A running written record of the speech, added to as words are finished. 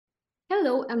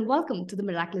Hello and welcome to the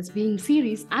Miraculous Being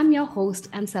series. I'm your host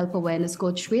and self-awareness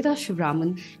coach Shweta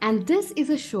Shivraman, and this is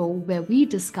a show where we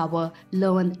discover,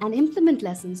 learn and implement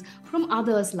lessons from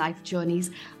others' life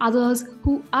journeys, others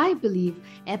who I believe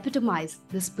epitomize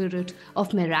the spirit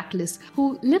of miraculous,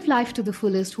 who live life to the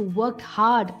fullest, who worked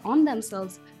hard on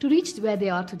themselves to reach where they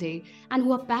are today, and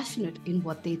who are passionate in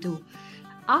what they do.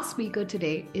 Our speaker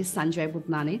today is Sanjay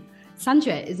Budnane.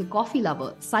 Sanjay is a coffee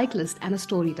lover, cyclist and a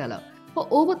storyteller. For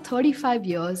over 35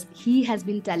 years, he has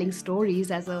been telling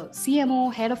stories as a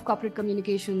CMO, head of corporate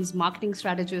communications, marketing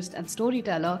strategist, and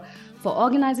storyteller for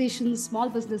organizations, small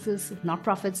businesses,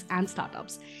 nonprofits, and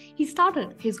startups. He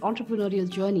started his entrepreneurial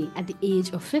journey at the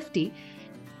age of 50.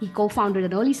 He co-founded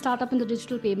an early startup in the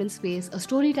digital payment space, a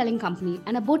storytelling company,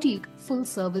 and a boutique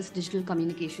full-service digital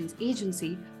communications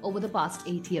agency over the past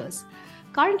 8 years.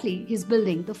 Currently, he's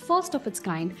building the first of its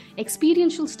kind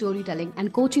experiential storytelling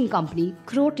and coaching company,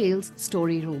 Crowtails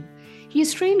Story Room. He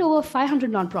has trained over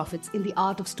 500 nonprofits in the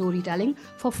art of storytelling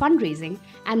for fundraising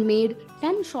and made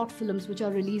 10 short films which are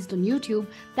released on YouTube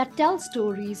that tell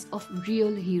stories of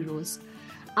real heroes.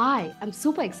 I am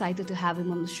super excited to have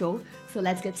him on the show, so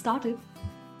let's get started.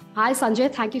 Hi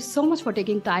Sanjay, thank you so much for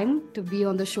taking time to be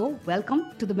on the show.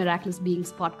 Welcome to the Miraculous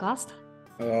Beings podcast.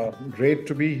 Great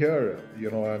to be here,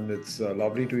 and it's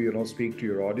lovely to, speak to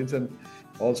your audience, and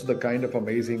also the kind of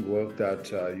amazing work that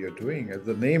you're doing.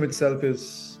 The name itself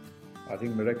is, I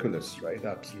think, miraculous, right?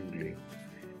 Absolutely.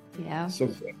 Yeah. So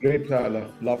great.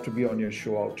 Love to be on your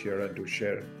show out here and to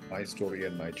share my story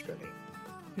and my journey.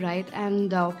 Right.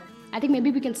 And I think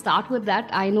maybe we can start with that.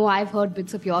 I know I've heard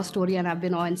bits of your story and I've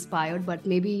been awe-inspired, but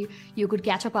maybe you could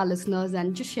catch up our listeners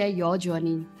and just share your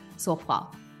journey so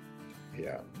far.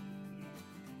 Yeah.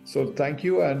 So thank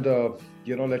you. And,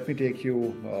 let me take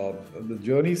you, the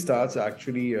journey starts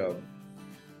actually,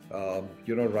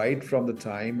 right from the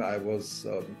time I was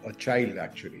a child,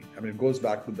 actually. I mean, it goes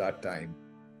back to that time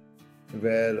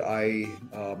where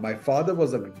my father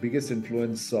was the biggest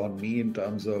influence on me in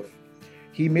terms of,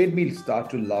 he made me start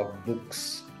to love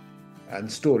books and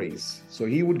stories. So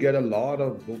he would get a lot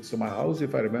of books. So my house,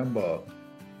 if I remember,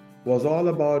 was all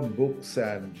about books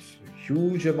and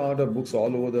huge amount of books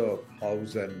all over the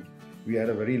house, and we had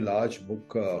a very large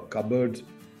book cupboard,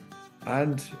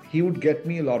 and he would get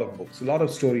me a lot of books, a lot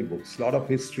of story books, a lot of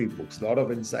history books, a lot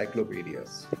of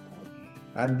encyclopedias.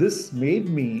 And this made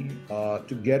me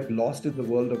to get lost in the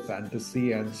world of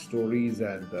fantasy and stories,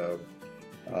 and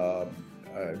I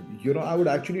would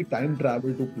actually time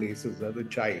travel to places as a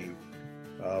child,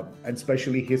 and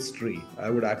especially history. I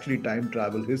would actually time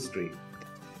travel history.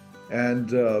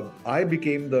 And I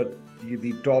became the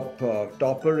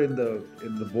topper in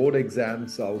the board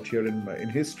exams out here in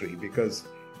history, because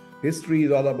history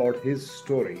is all about his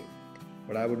story.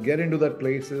 But I would get into that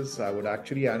places, I would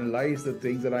actually analyze the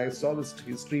things, and I saw this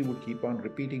history would keep on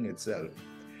repeating itself.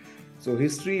 So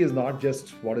history is not just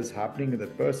what is happening in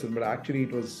that person, but actually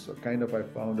it was kind of, I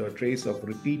found a trace of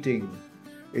repeating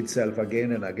itself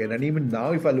again and again. And even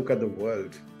now, if I look at the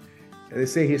world, they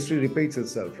say history repeats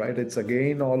itself, right? It's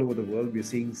again all over the world. We're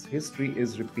seeing history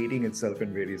is repeating itself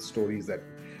in various stories,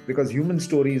 because human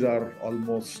stories are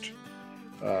almost,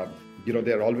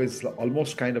 they're always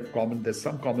almost kind of common. There's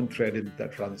some common thread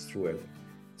that runs through it.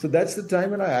 So that's the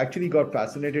time when I actually got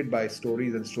fascinated by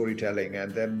stories and storytelling.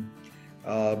 And then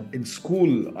in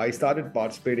school, I started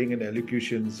participating in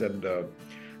elocutions, and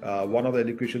one of the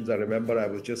elocutions I remember, I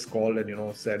was just called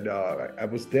and, said, I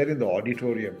was there in the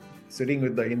auditorium sitting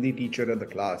with the Hindi teacher in the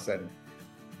class, and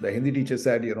the Hindi teacher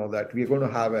said, that we're going to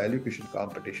have an elocution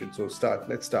competition. So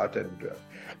let's start. And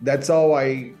that's how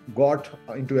I got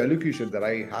into elocution, that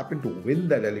I happened to win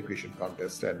that elocution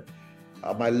contest. And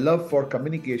my love for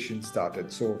communication started.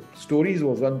 So stories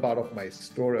was one part of my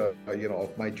story,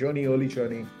 of my journey, early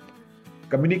journey.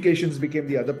 Communications became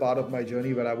the other part of my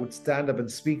journey, where I would stand up and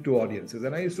speak to audiences.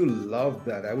 And I used to love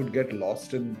that. I would get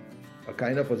lost in a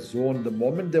kind of a zone. The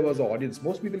moment there was an audience,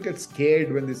 most people get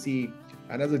scared when they see,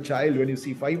 and as a child, when you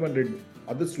see 500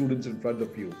 other students in front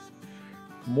of you,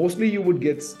 mostly you would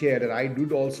get scared. And I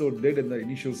did in the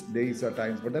initial days at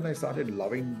times, but then I started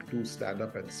loving to stand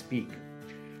up and speak.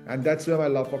 And that's where my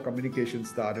love for communication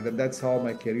started. And that's how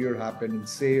my career happened in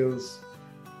sales,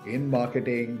 in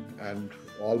marketing, and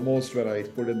almost when I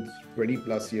put in 20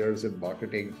 plus years in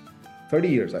marketing, 30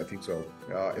 years, I think so,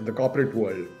 in the corporate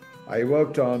world. I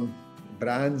worked on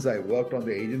brands, I worked on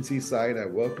the agency side, I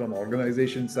worked on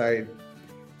organization side.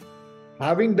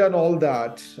 Having done all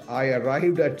that, I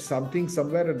arrived at something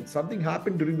somewhere, and something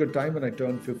happened during the time when I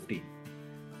turned 50.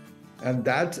 And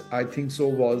that, I think so,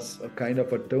 was a kind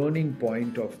of a turning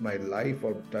point of my life,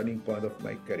 or turning point of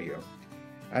my career.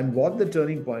 And what the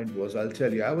turning point was, I'll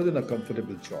tell you, I was in a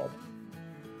comfortable job.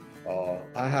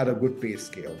 I had a good pay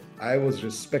scale. I was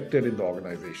respected in the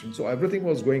organization. So everything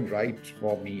was going right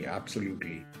for me,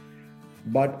 absolutely.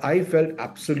 But I felt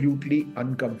absolutely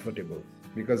uncomfortable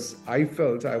because I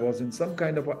felt I was in some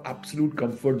kind of an absolute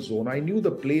comfort zone. I knew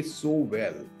the place so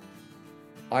well.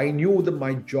 I knew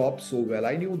my job so well.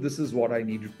 I knew this is what I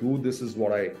need to do. This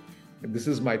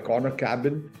is my corner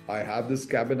cabin. I have this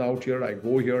cabin out here. I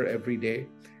go here every day.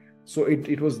 So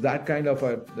it was that kind of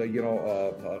a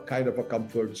kind of a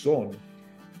comfort zone.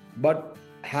 But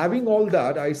having all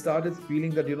that, I started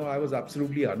feeling that, I was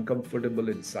absolutely uncomfortable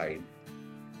inside.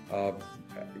 Uh,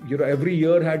 every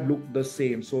year had looked the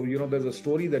same. So, there's a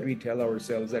story that we tell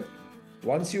ourselves that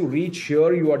once you reach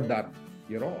here, you are done.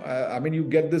 I mean, you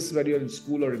get this when you're in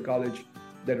school or in college,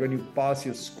 that when you pass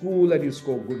your school and you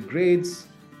score good grades,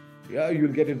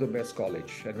 you'll get into the best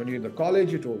college. And when you're in the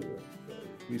college,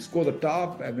 you score the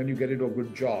top and then you get into a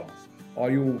good job,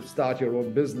 or you start your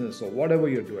own business or whatever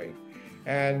you're doing.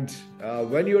 And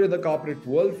when you're in the corporate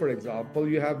world, for example,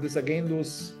 you have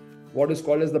what is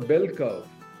called as the bell curve.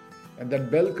 And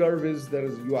that bell curve is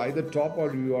you either top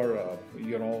or you are,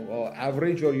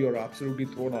 average, or you're absolutely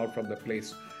thrown out from the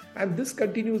place. And this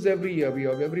continues every year. We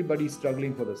have everybody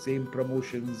struggling for the same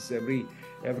promotions. Every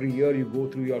year you go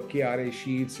through your KRA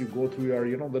sheets, you go through your,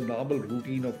 the normal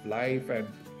routine of life. And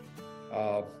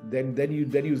then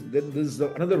there's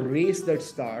another race that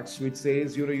starts, which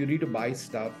says, you need to buy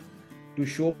stuff to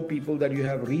show people that you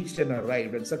have reached and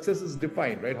arrived. And success is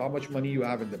defined, right? How much money you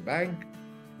have in the bank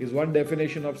is one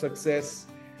definition of success.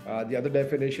 The other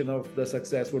definition of the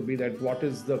success would be that what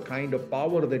is the kind of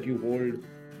power that you hold,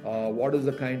 what is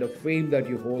the kind of fame that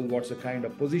you hold, what's the kind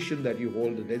of position that you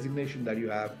hold, the designation that you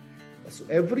have. So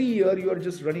every year you are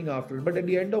just running after it. But at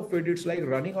the end of it, it's like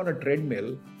running on a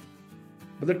treadmill.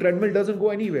 But the treadmill doesn't go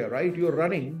anywhere, right? You're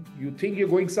running, you think you're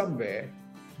going somewhere,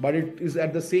 but it is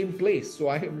at the same place. So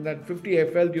at 50, I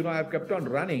felt, I've kept on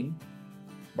running,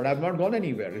 but I've not gone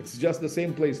anywhere. It's just the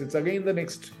same place. It's again the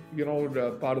next,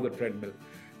 part of the treadmill.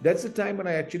 That's the time when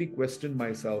I actually questioned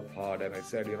myself hard. And I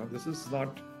said,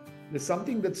 there's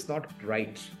something that's not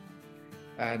right.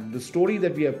 And the story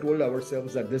that we have told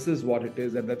ourselves that this is what it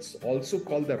is, and that's also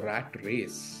called the rat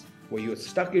race, where you're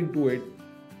stuck into it,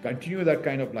 continue that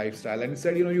kind of lifestyle. And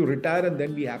instead, you retire and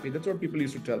then be happy. That's what people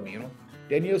used to tell me,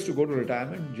 10 years to go to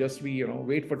retirement, just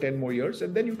wait for 10 more years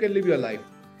and then you can live your life.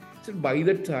 So by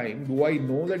that time, do I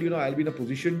know that, I'll be in a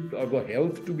position of the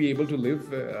health to be able to live?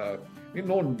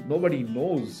 Nobody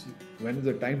knows when is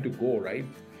the time to go, right?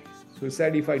 So he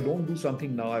said, if I don't do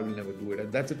something now, I will never do it.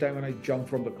 And that's the time when I jumped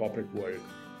from the corporate world.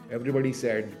 Everybody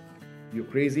said, you're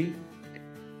crazy.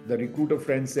 The recruiter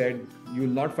friend said, you will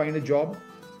not find a job.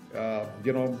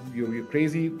 You're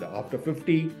crazy. After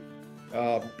 50,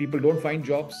 people don't find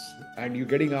jobs and you're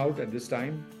getting out at this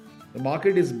time. The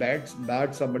market is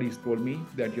bad. Somebody's told me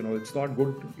that, it's not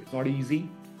good. It's not easy.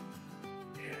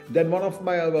 Then one of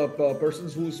my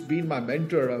persons who's been my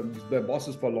mentor, the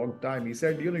bosses for a long time, he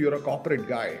said, you're a corporate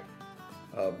guy.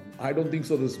 I don't think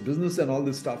so. This business and all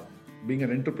this stuff, being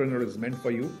an entrepreneur is meant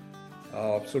for you.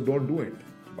 So don't do it.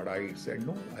 But I said,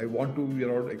 no, I want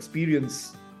to,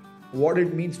 experience what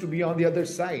it means to be on the other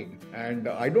side. And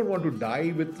I don't want to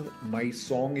die with my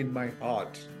song in my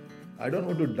heart. I don't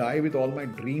want to die with all my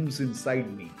dreams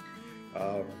inside me.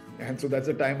 And so that's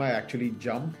the time I actually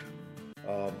jumped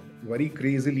very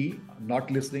crazily,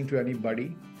 not listening to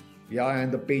anybody.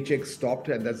 And the paycheck stopped.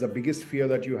 And that's the biggest fear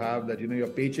that you have, that, your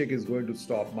paycheck is going to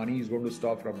stop. Money is going to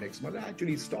stop from next month. It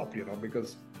actually stopped,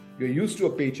 because you're used to a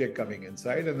paycheck coming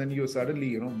inside. And then you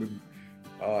suddenly,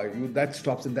 that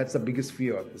stops. And that's the biggest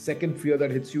fear. The second fear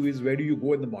that hits you is, where do you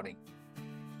go in the morning?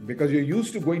 Because you're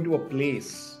used to going to a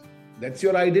place. That's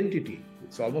your identity.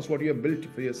 It's almost what you have built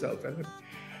for yourself.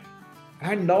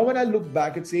 And now when I look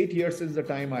back, it's 8 years since the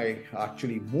time I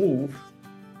actually moved.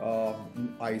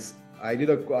 I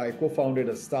co-founded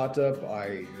a startup.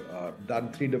 I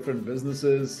done 3 different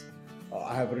businesses.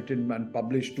 I have written and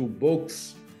published 2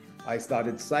 books. I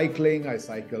started cycling. I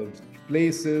cycled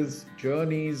places,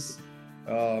 journeys.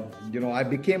 I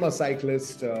became a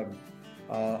cyclist.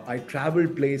 I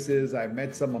traveled places. I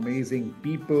met some amazing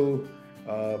people.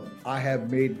 I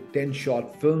have made 10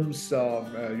 short films,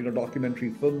 documentary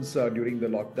films during the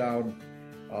lockdown,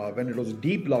 when it was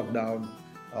deep lockdown.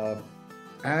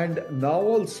 And now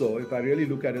also, if I really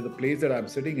look at it, the place that I'm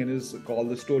sitting in is called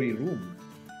the Story Room.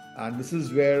 And this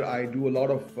is where I do a lot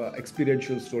of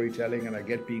experiential storytelling, and I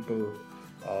get people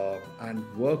and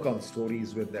work on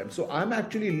stories with them. So I'm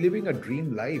actually living a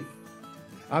dream life.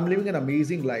 I'm living an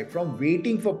amazing life. From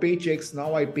waiting for paychecks,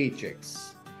 now I pay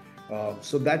checks.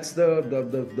 So that's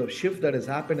the shift that has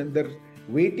happened, and they're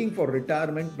waiting for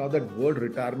retirement. Now that word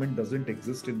retirement doesn't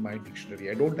exist in my dictionary.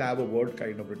 I don't have a word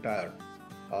kind of retire.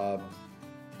 Um,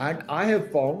 and I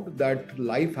have found that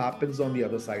life happens on the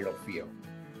other side of fear.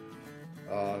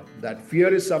 That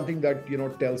fear is something that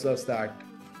tells us that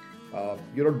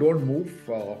don't move.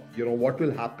 What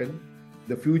will happen.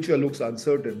 The future looks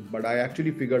uncertain, but I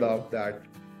actually figured out that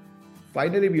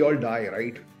finally we all die,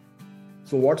 right?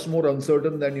 So what's more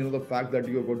uncertain than the fact that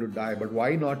you're going to die? But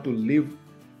why not to live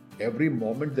every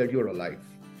moment that you're alive?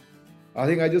 I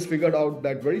think I just figured out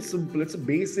that very simple. It's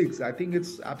basics. I think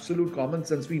it's absolute common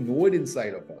sense. We know it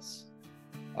inside of us.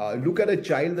 Look at a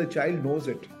child. The child knows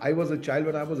it. I was a child.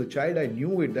 When I was a child, I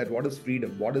knew it, that what is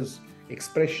freedom, what does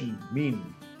expression mean,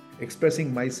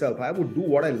 expressing myself. I would do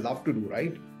what I love to do,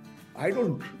 right? I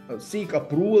don't seek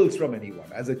approvals from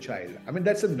anyone as a child. I mean,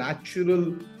 that's a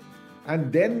natural.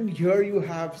 And then here you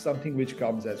have something which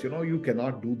comes as, you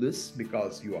cannot do this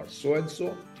because you are so and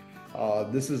so.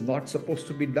 This is not supposed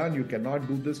to be done. You cannot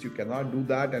do this. You cannot do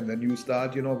that. And then you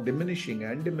start, diminishing.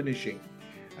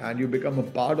 And you become a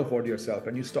part of what yourself,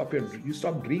 and you stop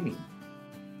dreaming.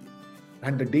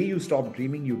 And the day you stop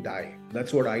dreaming, you die.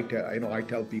 That's what I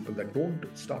tell people, that don't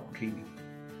stop dreaming,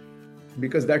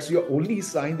 because that's your only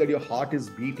sign that your heart is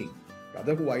beating.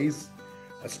 Otherwise,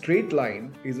 a straight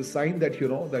line is a sign that if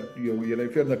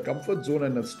you're in the comfort zone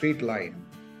and a straight line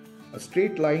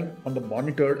on the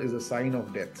monitor is a sign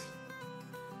of death.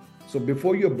 So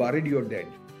before you're buried, you're dead.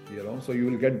 So you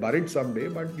will get buried someday,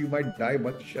 but you might die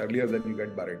much earlier than you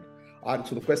get buried.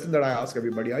 So the question that I ask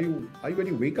everybody: Are you when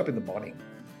you wake up in the morning?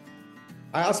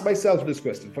 I ask myself this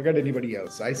question. Forget anybody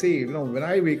else. I say, when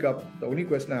I wake up, the only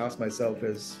question I ask myself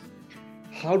is,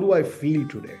 how do I feel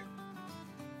today?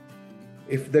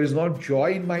 If there is not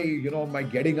joy in my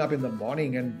getting up in the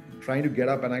morning and trying to get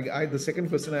up, and the second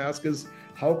question I ask is,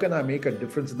 how can I make a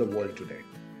difference in the world today?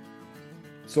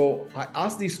 So I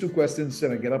ask these two questions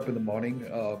when I get up in the morning,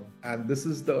 and this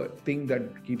is the thing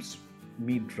that keeps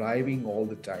me driving all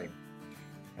the time.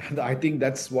 And I think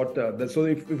that's what. So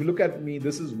if you look at me,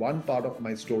 this is one part of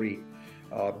my story.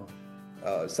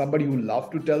 Somebody who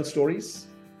loved to tell stories,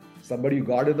 somebody who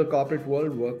got in the corporate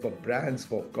world, worked for brands,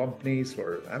 for companies,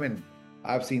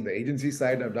 I've seen the agency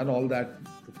side, I've done all that,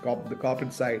 the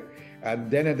corporate side.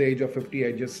 And then at the age of 50,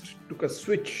 I just took a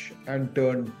switch and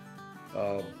turned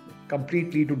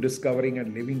completely to discovering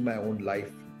and living my own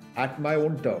life at my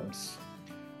own terms,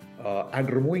 and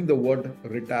removing the word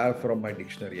retire from my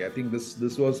dictionary. I think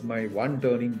this was my one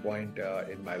turning point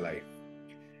in my life,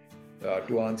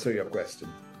 to answer your question.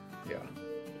 Yeah.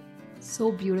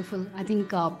 So beautiful. I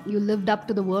think you lived up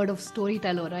to the word of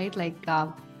storyteller, right?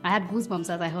 I had goosebumps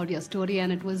as I heard your story,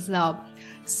 and it was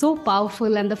so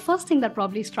powerful. And the first thing that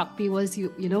probably struck me was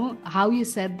how you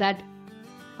said that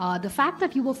the fact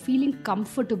that you were feeling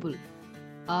comfortable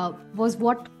was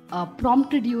what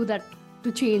prompted you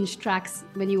to change tracks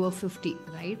when you were 50,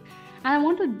 right? And I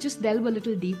want to just delve a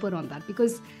little deeper on that,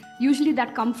 because usually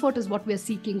that comfort is what we're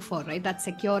seeking for, right? That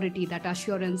security, that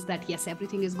assurance that yes,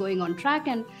 everything is going on track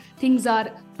and things are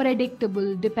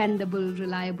predictable, dependable,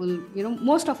 reliable.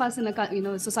 Most of us in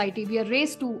a society, we are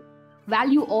raised to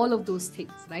value all of those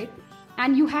things, right?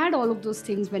 And you had all of those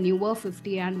things when you were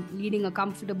 50 and leading a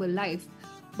comfortable life,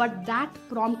 but that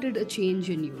prompted a change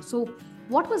in you. So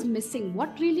what was missing?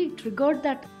 What really triggered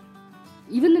that?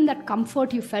 Even in that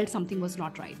comfort, you felt something was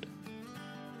not right.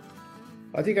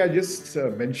 I think I just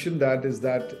mentioned that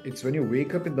it's when you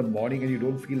wake up in the morning and you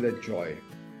don't feel that joy.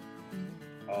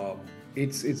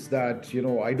 It's that,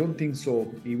 I don't think so.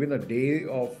 Even a day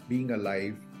of being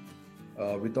alive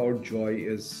without joy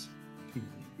is,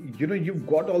 you've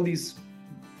got all these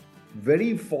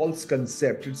very false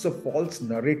concepts. It's a false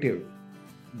narrative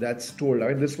that's told.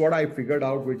 This is what I figured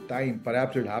out with time.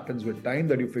 Perhaps it happens with time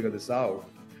that you figure this out.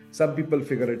 Some people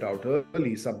figure it out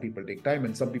early, some people take time,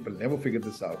 and some people never figure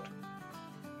this out.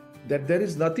 That there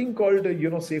is nothing called,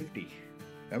 safety.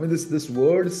 This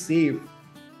word safe,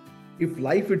 if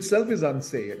life itself is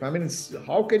unsafe,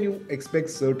 how can you expect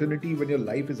certainty when your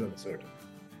life is uncertain?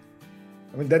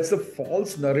 That's a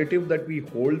false narrative that we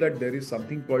hold, that there is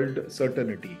something called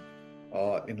certainty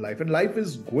in life. And life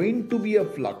is going to be a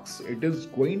flux. It is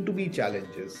going to be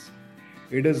challenges.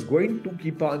 It is going to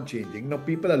keep on changing. Now,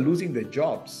 people are losing their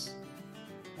jobs.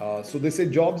 So they say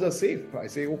jobs are safe. I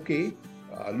say, okay,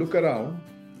 look around.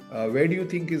 Where do you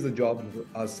think is the jobs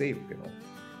are safe?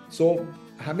 So,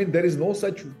 there is no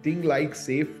such thing like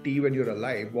safety when you're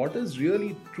alive. What is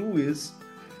really true is,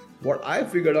 what I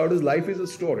figured out is life is a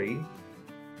story,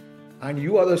 and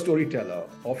you are the storyteller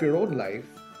of your own life.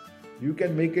 You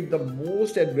can make it the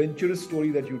most adventurous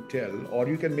story that you tell, or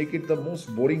you can make it the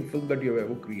most boring film that you have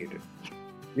ever created.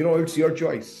 It's your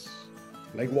choice.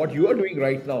 Like what you are doing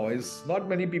right now is not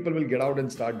many people will get out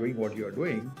and start doing what you are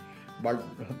doing, but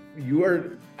you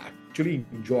are actually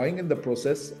enjoying in the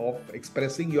process of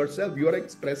expressing yourself. You are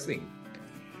expressing.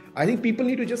 I think people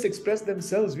need to just express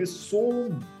themselves. We're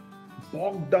so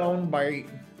bogged down by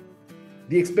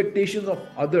the expectations of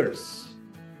others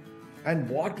and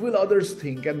what will others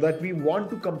think, and that we want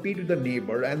to compete with the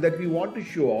neighbor, and that we want to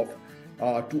show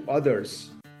off to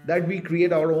others, that we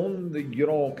create our own,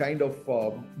 kind of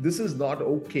this is not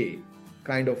okay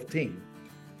kind of thing.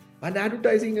 And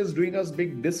advertising is doing us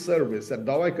big disservice. And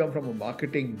now I come from a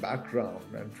marketing background,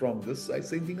 and from this, I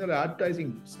think that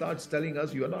advertising starts telling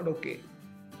us you're not okay.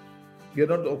 You're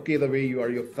not okay the way you are.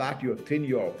 You're fat, you're thin,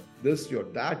 you're this,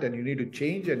 you're that, and you need to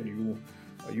change. And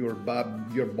you're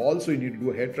bald, so you need to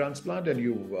do a hair transplant. And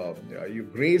you're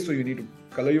gray, so you need to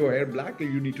color your hair black,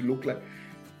 and you need to look like.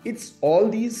 It's all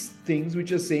these things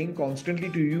which are saying constantly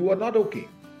to you are not okay.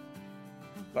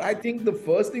 But I think the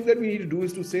first thing that we need to do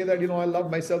is to say that, I love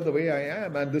myself the way I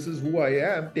am, and this is who I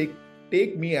am.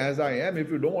 Take me as I am. If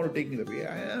you don't want to take me the way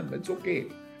I am, it's okay.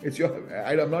 It's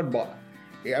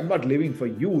I'm not living for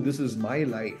you. This is my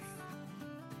life.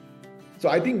 So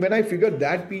I think when I figured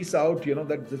that piece out,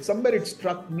 that somewhere it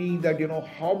struck me that,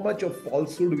 how much of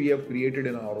falsehood we have created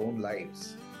in our own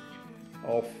lives,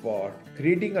 of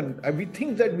creating, and we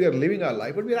think that we are living our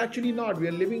life, but we're actually not. We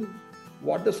are living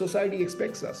what the society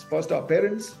expects us. First our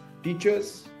parents,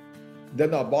 teachers,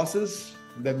 then our bosses,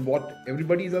 then what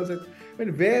everybody else is. I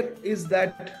mean, where is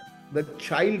that the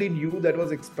child in you that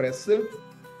was expressive,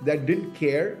 that didn't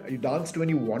care? You danced when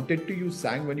you wanted to, you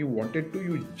sang when you wanted to,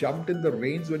 you jumped in the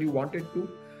rains when you wanted to.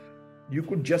 You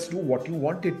could just do what you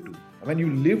wanted to. I mean,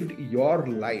 you lived your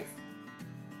life.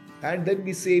 And then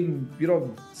we say,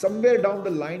 somewhere down the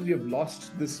line, we have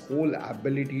lost this whole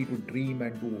ability to dream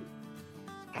and to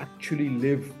actually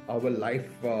live our life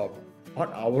on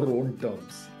our own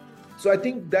terms. So I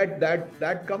think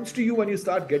that comes to you when you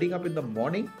start getting up in the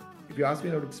morning. If you ask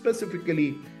me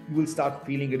specifically, you will start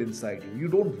feeling it inside you. You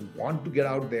don't want to get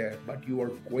out there, but you are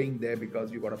going there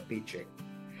because you got a paycheck.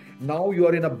 Now you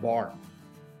are in a bond.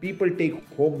 People take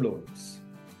home loans.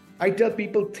 I tell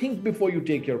people, think before you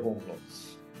take your home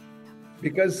loans.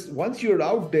 Because once you're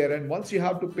out there and once you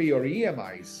have to pay your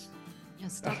EMIs, you're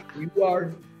stuck.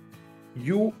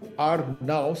 You are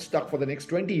now stuck for the next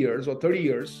 20 years or 30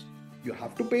 years. You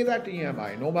have to pay that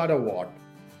EMI no matter what.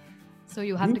 So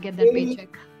you have to get that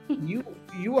paycheck. you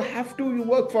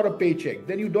work for a paycheck.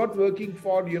 Then you're not working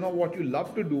for, what you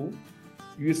love to do.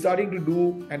 You're starting to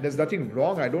do, and there's nothing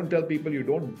wrong. I don't tell people you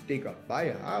don't buy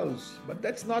a house, but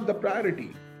that's not the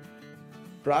priority.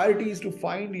 Priority is to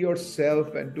find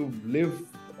yourself and to live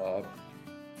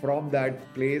from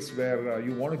that place where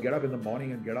you want to get up in the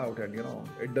morning and get out, and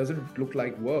it doesn't look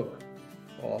like work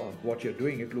or what you're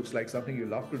doing. It looks like something you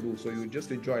love to do, so you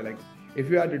just enjoy. Like if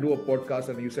you had to do a podcast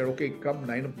and you said, okay, come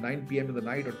 9 p.m. in the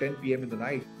night or 10 p.m. in the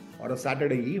night or a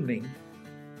Saturday evening,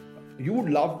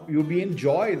 you'd be in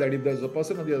joy that if there's a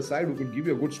person on the other side who could give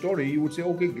you a good story, you would say,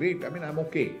 okay, great. I mean, I'm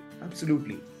okay.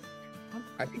 Absolutely.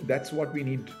 I think that's what we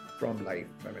need from life.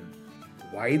 I mean,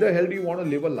 why the hell do you want to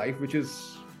live a life which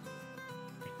is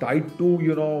tied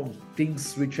to,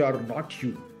 things which are not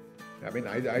you? I mean,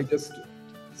 I just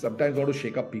sometimes want to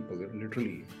shake up people,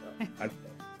 literally.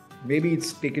 Maybe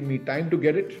it's taken me time to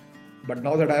get it, but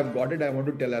now that I've got it, I want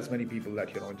to tell as many people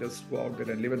that, just go out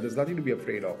there and live, and there's nothing to be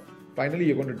afraid of. Finally,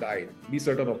 you're going to die. Be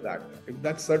certain of that. If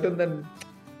that's certain, then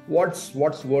what's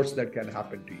worse that can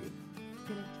happen to you?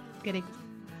 Correct.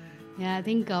 Yeah, I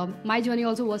think my journey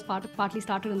also was partly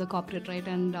started in the corporate, right?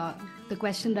 And the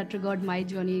question that triggered my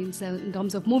journey in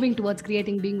terms of moving towards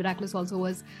creating Being Miraculous also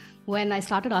was when I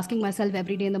started asking myself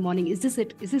every day in the morning, is this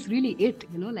it? Is this really it?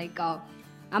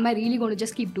 Am I really going to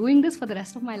just keep doing this for the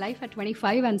rest of my life at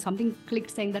 25? And something clicked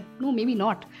saying that, no, maybe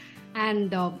not.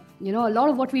 And, a lot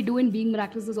of what we do in Being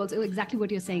Miraculous is also exactly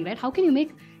what you're saying, right? How can you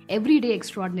make every day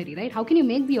extraordinary, right? How can you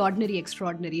make the ordinary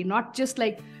extraordinary? Not just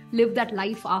live that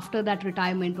life after that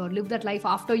retirement or live that life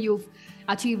after you've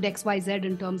achieved XYZ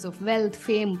in terms of wealth,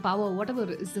 fame, power,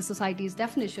 whatever is the society's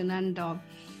definition. And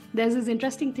there's this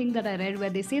interesting thing that I read where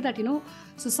they say that,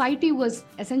 society was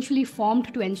essentially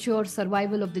formed to ensure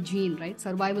survival of the gene, right?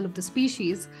 Survival of the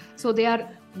species. So they are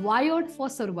wired for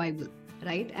survival,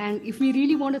 right? And if we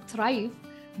really want to thrive,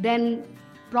 then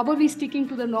probably sticking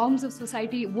to the norms of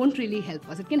society won't really help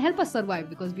us. It can help us survive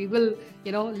because we will,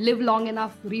 live long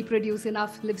enough, reproduce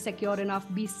enough, live secure enough,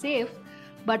 be safe.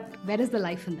 But where is the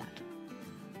life in that,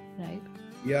 right?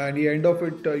 Yeah, and the end of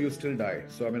it, you still die.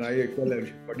 So, I mean, I tell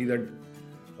everybody that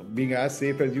being as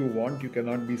safe as you want, you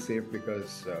cannot be safe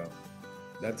because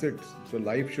that's it. So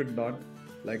life should not,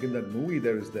 like in that movie,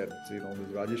 there is that, this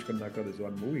Rajesh Khanna, there's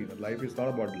one movie, life is not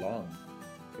about long.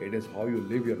 It is how you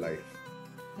live your life.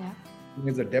 Yeah.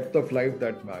 It's the depth of life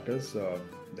that matters.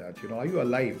 That, are you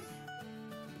alive?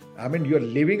 I mean, you're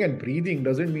living and breathing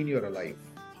doesn't mean you're alive.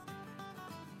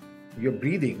 You're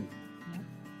breathing.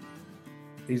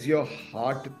 Yeah. Is your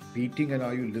heart beating, and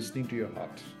are you listening to your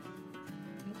heart?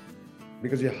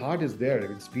 Because your heart is there,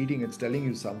 it's beating, it's telling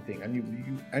you something, and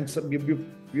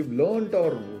you've learned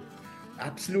our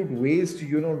absolute ways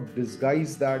to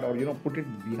disguise that, or put it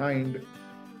behind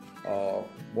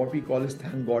what we call is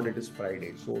thank God it is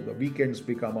Friday. So the weekends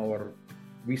become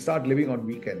we start living on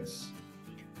weekends.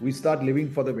 We start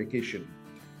living for the vacation.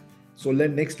 So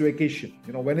then next vacation,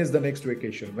 when is the next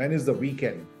vacation? When is the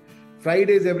weekend?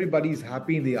 Fridays, everybody's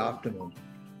happy in the afternoon.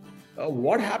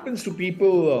 What happens to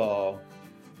people,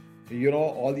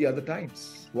 all the other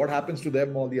times? What happens to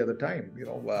them all the other time?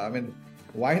 I mean,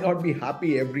 why not be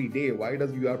happy every day? Why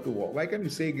does you have to work? Why can't you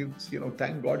say,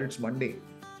 thank God it's Monday?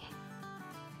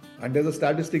 And there's a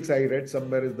statistics I read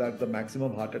somewhere is that the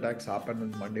maximum heart attacks happen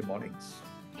on Monday mornings,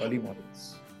 early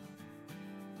mornings.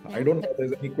 I don't know if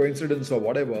there's any coincidence or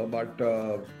whatever, but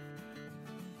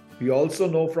we also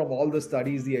know from all the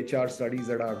studies, the HR studies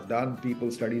that I've done, people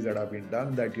studies that have been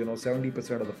done, that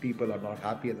 70% of the people are not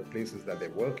happy at the places that they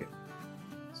work in.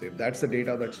 So if that's the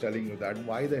data that's telling you that,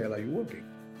 why the hell are you working?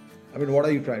 I mean, what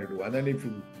are you trying to do? And then if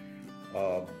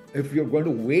you're going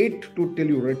to wait till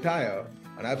you retire,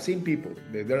 and I've seen people,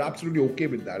 they're absolutely okay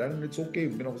with that, and it's okay.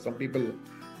 Some people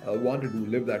want to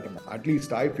live that. At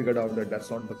least I figured out that that's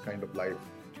not the kind of life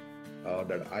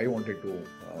that I wanted to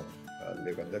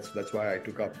live, and that's why I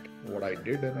took up what I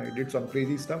did, and I did some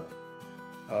crazy stuff.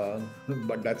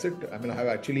 But that's it. I mean, I have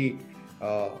actually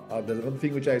there's one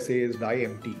thing which I say is die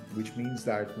empty, which means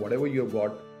that whatever you've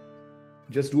got,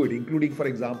 just do it. Including, for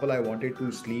example, I wanted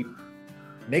to sleep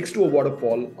next to a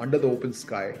waterfall under the open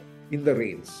sky in the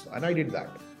rains, and I did that.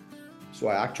 So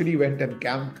I actually went and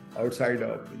camped outside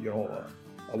a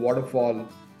waterfall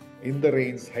in the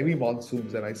rains, heavy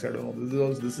monsoons, and I said,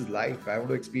 this is life. I want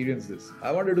to experience this.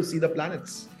 I wanted to see the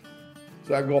planets.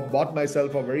 So I bought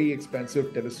myself a very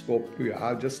expensive telescope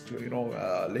to just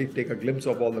take a glimpse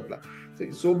of all the planets.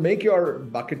 So make your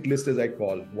bucket list, as I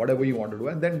call, whatever you want to do,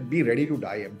 and then be ready to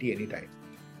die empty anytime.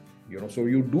 So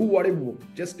you do whatever,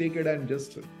 just take it and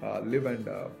just live. And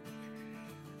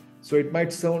so it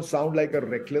might sound like a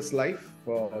reckless life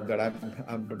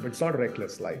but it's not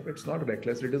reckless life. It's not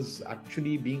reckless. It is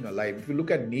actually being alive. If you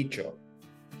look at nature,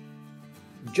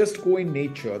 just go in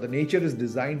nature. The nature is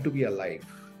designed to be alive.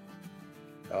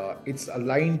 It's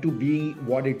aligned to be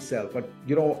what itself. But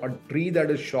a tree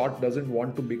that is short doesn't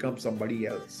want to become somebody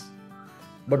else.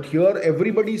 But here,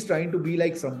 everybody is trying to be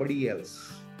like somebody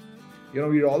else.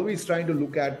 We're always trying to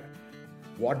look at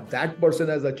what that person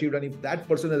has achieved, and if that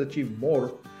person has achieved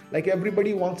more, like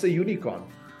everybody wants a unicorn.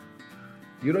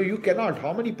 You cannot.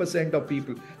 How many percent of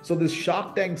people? So this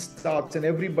Shark Tank starts and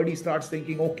everybody starts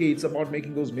thinking, okay, it's about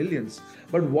making those millions.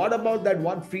 But what about that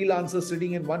one freelancer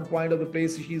sitting in one point of the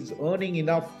place? She's earning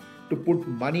enough to put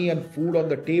money and food on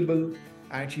the table,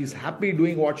 and she's happy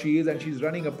doing what she is, and she's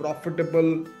running a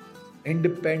profitable,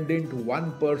 independent,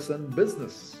 one-person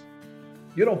business.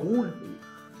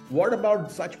 What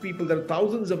about such people? There are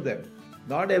thousands of them.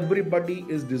 Not everybody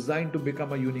is designed to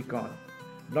become a unicorn.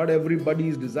 Not everybody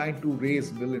is designed to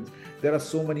raise millions. There are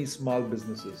so many small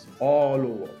businesses all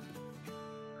over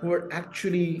who are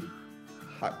actually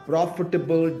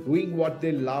profitable, doing what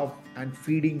they love, and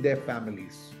feeding their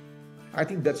families. I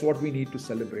think that's what we need to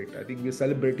celebrate. I think we're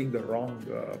celebrating the wrong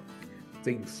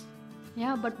things.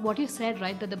 Yeah, but what you said,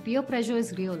 right, that the peer pressure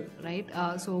is real, right?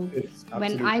 So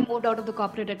when I moved out of the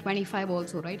corporate at 25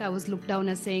 also, right, I was looked down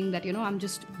as saying that, I'm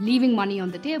just leaving money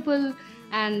on the table,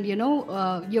 and,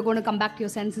 you're going to come back to your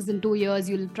senses in 2 years,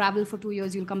 you'll travel for 2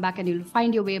 years, you'll come back and you'll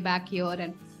find your way back here.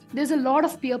 And there's a lot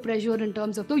of peer pressure in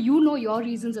terms of, though your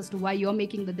reasons as to why you're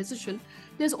making the decision,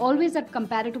 there's always that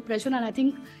comparative pressure. And I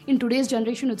think in today's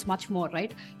generation, it's much more,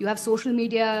 right? You have social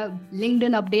media,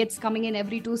 LinkedIn updates coming in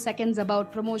every 2 seconds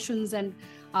about promotions and,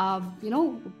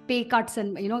 pay cuts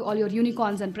and, all your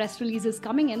unicorns and press releases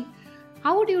coming in.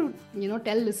 How would you,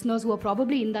 tell listeners who are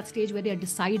probably in that stage where they're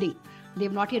deciding,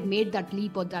 they've not yet made that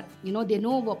leap, or that, they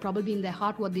know what probably in their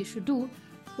heart what they should do?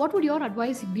 What would your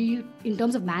advice be in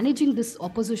terms of managing this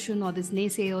opposition or this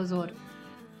naysayers, or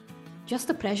just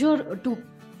the pressure to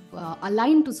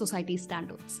align to society's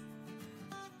standards?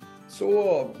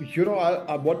 So,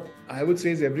 what I would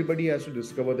say is everybody has to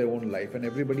discover their own life, and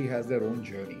everybody has their own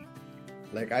journey.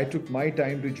 Like I took my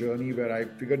time to journey where I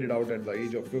figured it out at the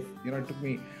age of 50. It took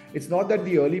me, it's not that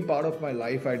the early part of my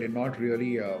life I did not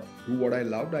really do what I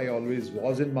loved. I always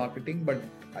was in marketing, but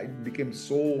I became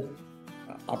so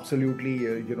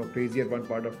absolutely, crazy at one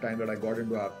part of time that I got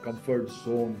into a comfort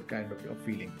zone kind of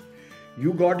feeling.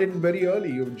 You got in very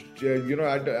early.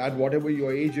 At whatever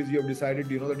your age is, you have decided,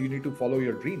 that you need to follow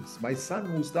your dreams. My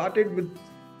son, he started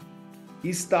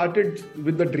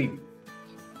with the dream.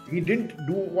 He didn't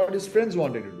do what his friends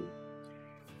wanted to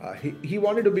do. He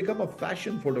wanted to become a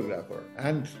fashion photographer.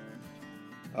 And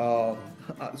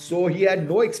so he had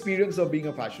no experience of being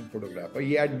a fashion photographer.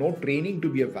 He had no training to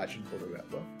be a fashion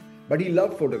photographer, but he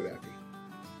loved photography.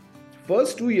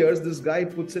 First 2 years, this guy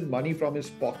puts in money from his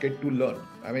pocket to learn.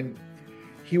 I mean,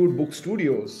 he would book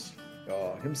studios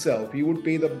himself. He would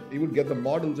get the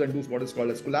models and do what is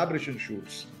called as collaboration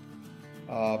shoots.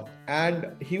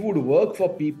 And he would work for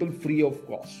people free of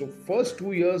cost. So first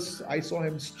 2 years, I saw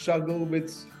him struggle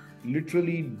with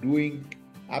literally doing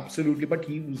absolutely, but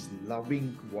he was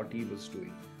loving what he was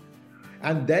doing.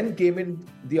 And then came in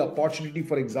the opportunity,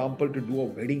 for example, to do a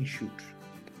wedding shoot.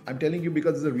 I'm telling you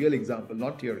because it's a real example,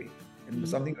 not theory. And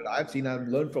something that I've seen, I've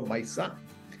learned from my son.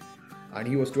 And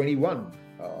he was 21,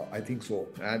 I think so.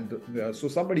 And so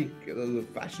somebody, the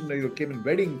fashion came in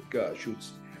wedding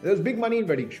shoots. There was big money in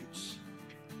wedding shoots.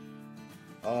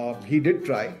 He did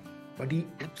try, but he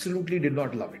absolutely did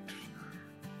not love it.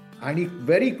 And he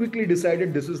very quickly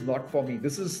decided, this is not for me.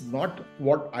 This is not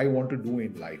what I want to do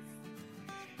in life.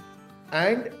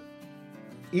 And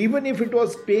even if it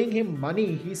was paying him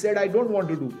money, he said, I don't want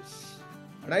to do this.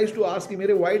 And I used to ask him,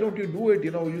 why don't you do it?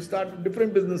 You start a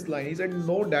different business line. He said,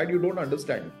 no, Dad, you don't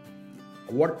understand.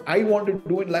 What I want to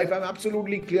do in life, I'm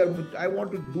absolutely clear. But I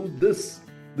want to do this.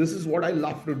 This is what I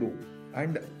love to do.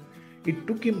 And it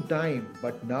took him time,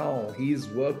 but now he's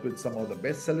worked with some of the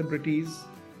best celebrities.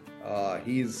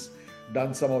 He's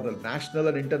done some of the national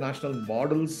and international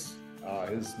models.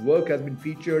 His work has been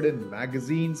featured in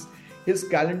magazines. His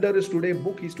calendar is today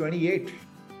booked. He's 28.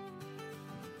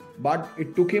 But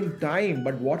it took him time.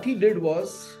 But what he did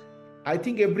was, I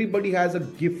think everybody has a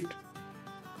gift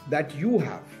that you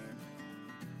have.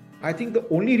 I think the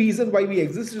only reason why we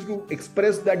exist is to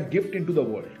express that gift into the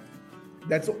world.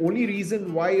 That's the only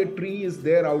reason why a tree is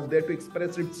there out there, to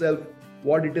express itself,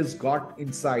 what it has got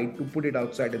inside, to put it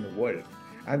outside in the world.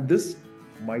 And this,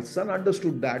 my son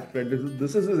understood that.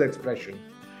 This is his expression.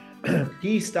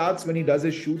 He starts when he does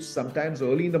his shoots, sometimes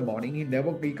early in the morning.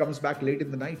 He comes back late in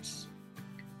the nights.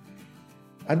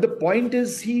 And the point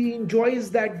is, he enjoys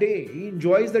that day. He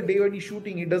enjoys the day when he's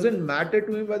shooting. It doesn't matter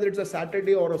to him whether it's a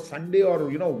Saturday or a Sunday or,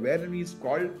 where he's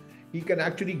called. He can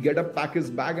actually get up, pack his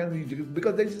bag, and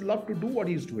because there is love to do what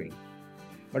he's doing.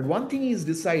 But one thing he's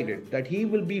decided, that he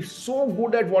will be so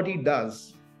good at what he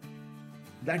does,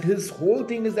 that his whole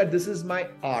thing is that this is my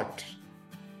art.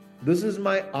 This is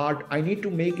my art. I need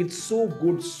to make it so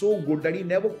good that he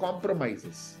never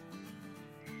compromises.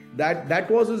 That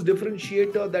was his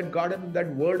differentiator that got him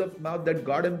that word of mouth, that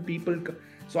got him people.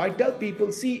 So I tell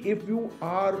people, see, if you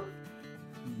are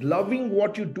loving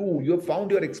what you do, you have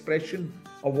found your expression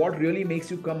of what really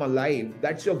makes you come alive.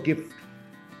 That's your gift.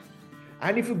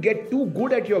 And if you get too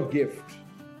good at your gift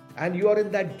and you are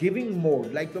in that giving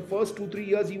mode, like the first 2-3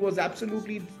 years, he was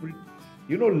absolutely,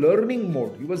 learning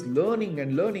mode. He was learning,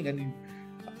 and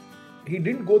he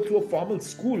didn't go through a formal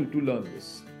school to learn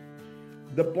this.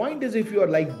 The point is, if you are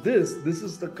like this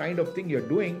is the kind of thing you're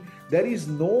doing, there is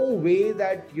no way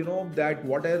that, that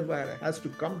whatever has to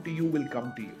come to you will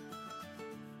come to you.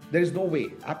 There is no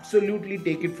way. Absolutely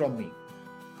take it from me.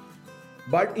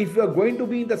 But if you are going to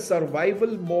be in the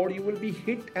survival mode, you will be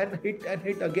hit and hit and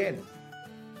hit again.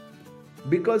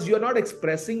 Because you're not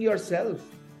expressing yourself.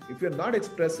 If you're not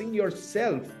expressing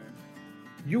yourself,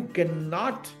 you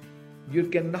cannot,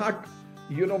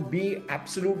 be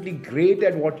absolutely great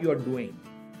at what you are doing.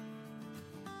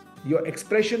 Your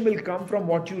expression will come from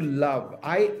what you love.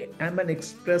 I am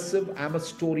I'm a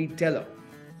storyteller.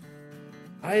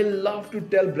 I love to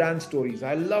tell brand stories.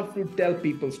 I love to tell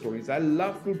people stories. I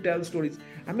love to tell stories.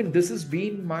 I mean, this has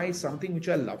been something which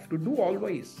I love to do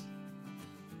always.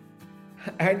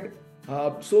 And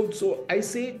so I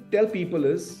say, tell people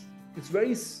it's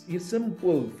very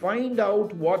simple. Find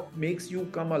out what makes you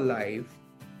come alive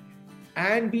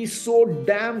and be so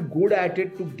damn good at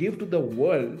it to give to the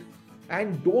world,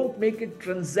 and don't make it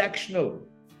transactional.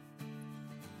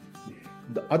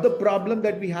 The other problem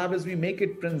that we have is we make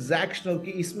it transactional.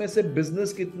 कि इसमें से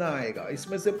business कितना आएगा,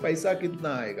 इसमें से पैसा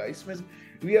कितना आएगा, इसमें से,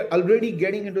 we are already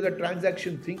getting into the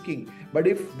transaction thinking. But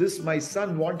if my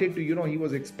son wanted to, he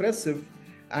was expressive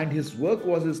and his work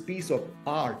was his piece of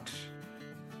art,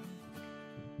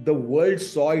 The world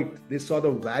saw it, they saw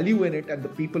the value in it, and the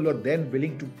people were then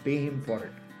willing to pay him for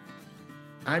it.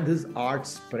 And his art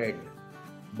spread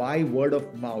by word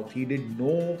of mouth. He did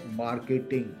no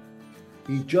marketing.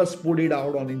 He just put it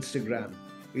out on Instagram.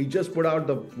 He just put out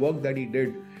the work that he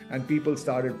did, and people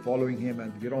started following him,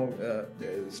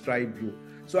 and stride grew.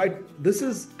 So this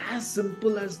is as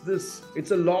simple as this.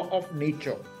 It's a law of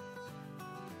nature.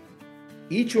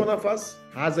 Each one of us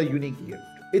has a unique gift.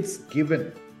 It's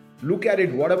given. Look at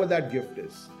it, whatever that gift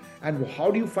is. And how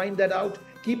do you find that out?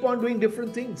 Keep on doing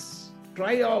different things.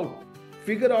 Try out.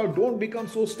 Figure out. Don't become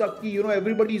so stuck.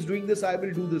 Everybody is doing this, I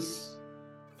will do this.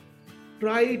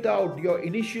 Try it out. Your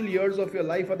initial years of your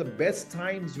life are the best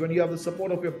times when you have the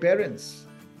support of your parents.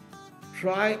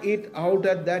 Try it out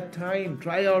at that time.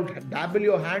 Try out, dabble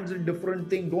your hands in different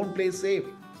things. Don't play safe.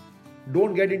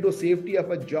 Don't get into safety of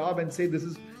a job and say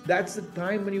that's the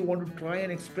time when you want to try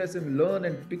and express and learn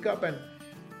and pick up, and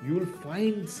you will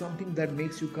find something that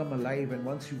makes you come alive. And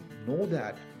once you know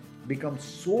that, become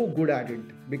so good at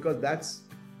it, because that's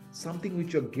something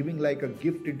which you're giving like a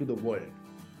gift into the world.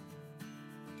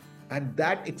 And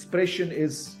that expression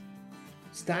is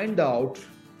stand out,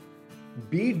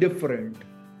 be different,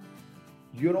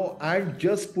 and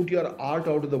just put your art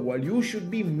out of the world. You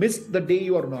should be missed the day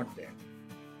you are not there.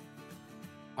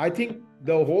 I think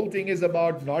the whole thing is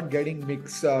about not getting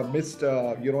missed, in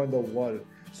the world.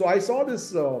 So I saw this,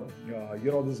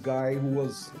 this guy who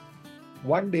was,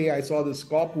 one day I saw this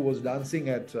cop who was dancing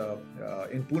in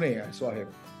Pune. I saw him.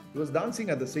 He was dancing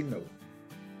at the signal.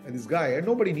 And this guy, and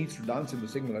nobody needs to dance in the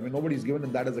signal. I mean, nobody's given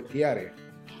him that as a KRA.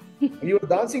 And he was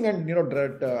dancing, and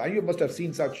you must have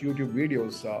seen such YouTube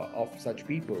videos of such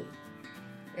people.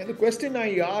 And the question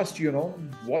I asked,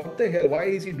 what the hell, why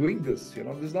is he doing this?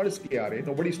 This is not his KRA.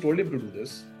 Nobody's told him to do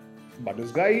this. But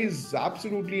this guy is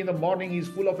absolutely, in the morning, he's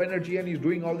full of energy and he's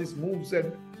doing all these moves,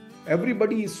 and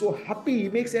everybody is so happy. He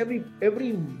makes every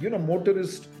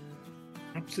motorist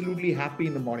absolutely happy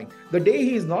in the morning. The day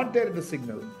he is not there at the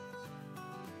signal,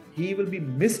 he will be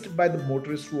missed by the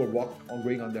motorists who are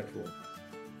going on that road.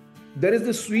 There is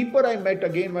this sweeper I met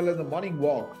again while in the morning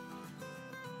walk,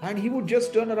 and he would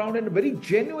just turn around and very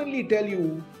genuinely tell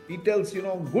you, he tells,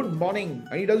 good morning,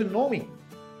 and he doesn't know me.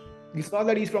 It's not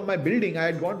that he's from my building. I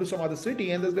had gone to some other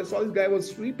city and this guy was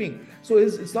sweeping. So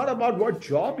it's not about what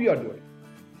job you are doing.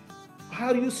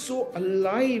 Are you so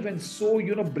alive and so,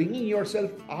 bringing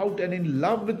yourself out and in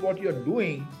love with what you're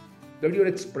doing that you're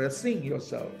expressing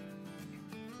yourself?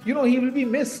 He will be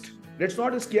missed. That's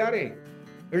not his KRA.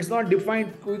 It's not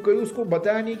defined.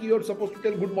 You're supposed to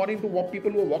tell good morning to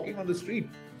people who are walking on the street.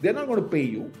 They're not going to pay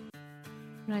you.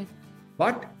 Right.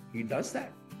 But he does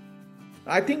that.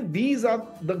 I think these are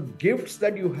the gifts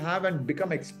that you have, and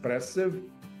become expressive.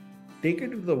 Take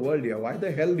it into the world. Yeah. Why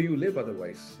the hell do you live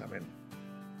otherwise? I mean,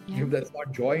 if that's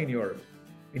not joy in your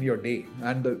day,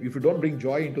 and if you don't bring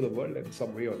joy into the world in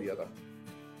some way or the other.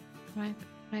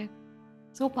 Right.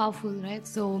 So powerful, right?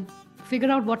 So figure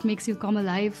out what makes you come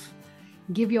alive.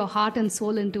 Give your heart and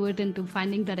soul into it, into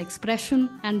finding that expression,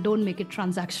 and don't make it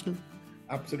transactional.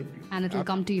 Absolutely. And it will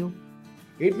come to you.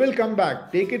 It will come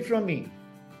back. Take it from me.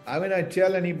 I mean, I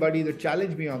tell anybody that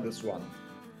challenge me on this one.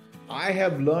 I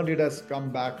have learned it has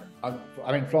come back.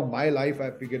 From my life,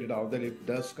 I figured it out that it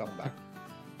does come back.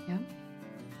 Yeah.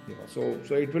 So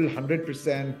it will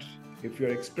 100% if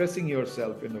you're expressing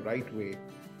yourself in the right way,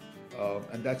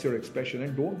 and that's your expression.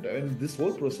 And in this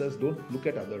whole process, don't look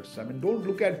at others. I mean, don't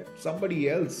look at somebody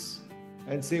else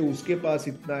and say, "Uske paas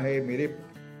itna hai, mere."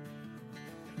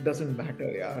 Doesn't matter,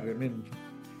 yaar. I mean,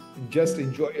 just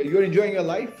enjoy. You're enjoying your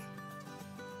life.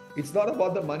 It's not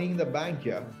about the money in the bank,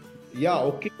 yeah. Yeah,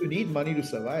 okay, you need money to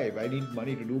survive. I need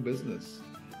money to do business.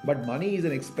 But money is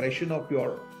an expression of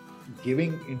your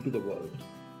giving into the world.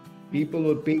 People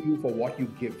will pay you for what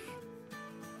you give.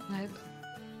 Right.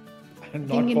 And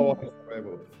not for what is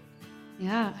survival.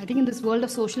 Yeah, I think in this world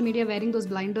of social media, wearing those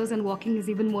blinders and walking is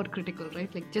even more critical,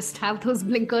 right? Like, just have those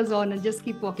blinkers on and just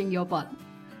keep walking your path.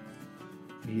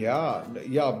 Yeah,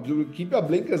 you keep your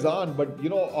blinkers on, but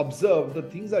observe the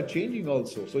things are changing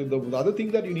also. So the other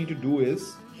thing that you need to do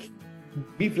is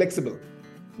be flexible.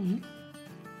 Mm-hmm.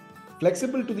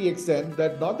 Flexible to the extent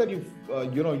that not that you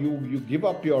give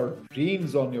up your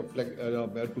dreams on your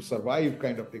to survive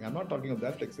kind of thing. I'm not talking of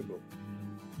that flexible,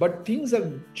 but things are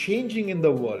changing in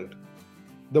the world.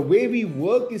 The way we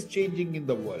work is changing in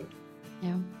the world.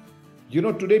 Yeah.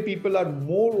 Today people are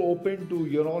more open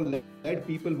to, let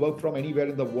people work from anywhere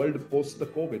in the world post the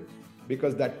COVID,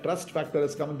 because that trust factor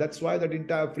has come. That's why that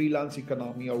entire freelance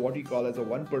economy, or what you call as a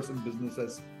one-person business,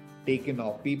 has taken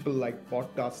off. People like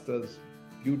podcasters,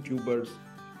 YouTubers,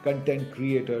 content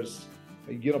creators,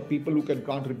 people who can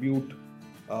contribute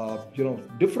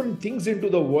different things into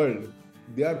the world.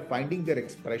 They are finding their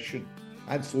expression,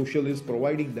 and social is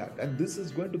providing that. And this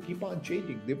is going to keep on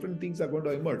changing. Different things are going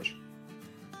to emerge.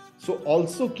 So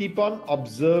also keep on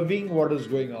observing what is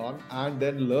going on and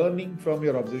then learning from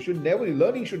your observation.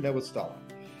 Learning should never stop.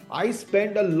 I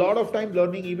spend a lot of time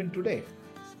learning even today.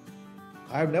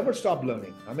 I have never stopped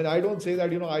learning. I mean, I don't say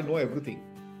that, I know everything.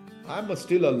 I'm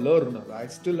still a learner. I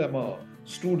still am a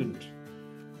student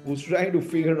who's trying to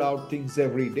figure out things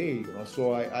every day.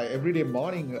 So I every day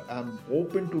morning, I'm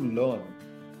open to learn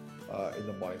in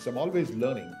the morning. So I'm always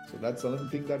learning. So that's another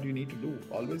thing that you need to do.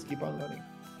 Always keep on learning.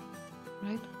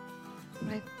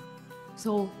 Right.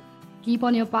 So keep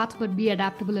on your path, but be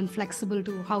adaptable and flexible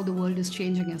to how the world is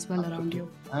changing as well around you.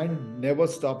 And never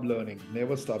stop learning.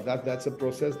 Never stop. That's a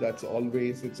process. It's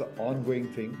an ongoing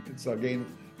thing. It's again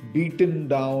beaten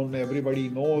down. Everybody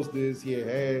knows this.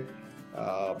 Yeah.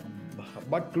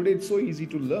 But today it's so easy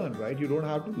to learn, right? You don't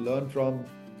have to learn from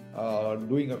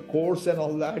doing a course and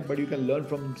all that, but you can learn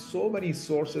from so many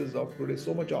sources of today.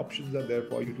 So much options are there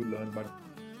for you to learn, but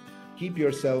keep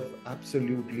yourself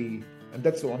absolutely. And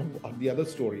that's one of the other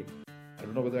story. I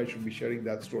don't know whether I should be sharing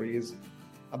that story, is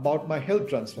about my health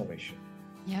transformation.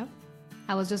 Yeah.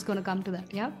 I was just going to come to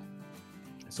that. Yeah.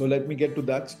 So let me get to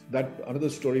that another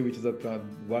story, which is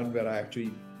one where I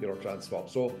actually, transformed.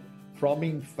 So from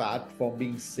being fat, from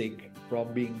being sick,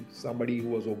 from being somebody who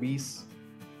was obese,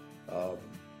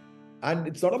 and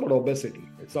it's not about obesity.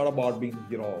 It's not about being,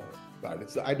 fat.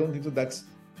 I don't think so. That's,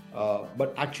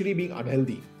 but actually being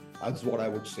unhealthy. That's what I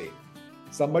would say.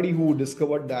 Somebody who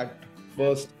discovered that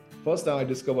first time I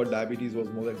discovered diabetes was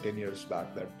more than 10 years back.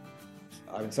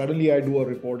 Suddenly I do a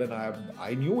report and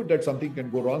I knew that something can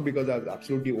go wrong because I was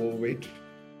absolutely overweight.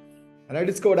 And I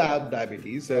discovered I have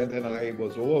diabetes, and then I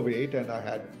was overweight and I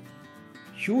had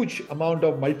huge amount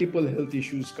of multiple health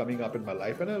issues coming up in my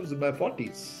life, and I was in my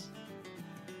 40s.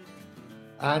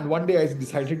 And one day I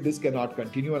decided this cannot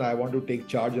continue and I want to take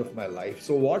charge of my life.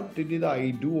 So what did I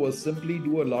do was simply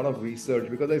do a lot of research,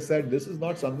 because I said this is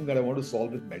not something that I want to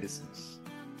solve with medicines.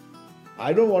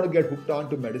 I don't want to get hooked on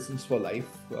to medicines for life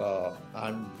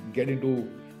and get into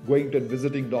going to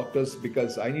visiting doctors,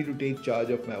 because I need to take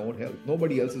charge of my own health.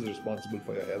 Nobody else is responsible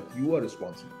for your health. You are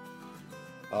responsible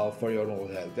for your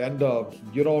own health. And,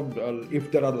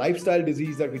 if there are lifestyle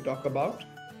diseases that we talk about,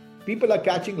 people are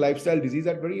catching lifestyle disease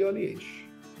at very early age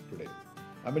today.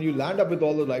 I mean, you land up with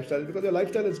all the lifestyles because your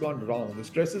lifestyle has gone wrong. The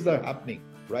stresses are happening,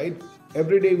 right?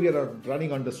 Every day we are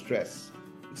running under stress.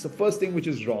 It's the first thing which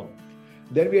is wrong.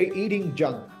 Then we are eating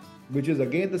junk, which is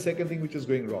again the second thing which is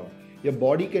going wrong. Your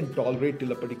body can tolerate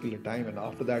till a particular time, and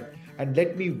after that, and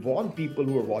let me warn people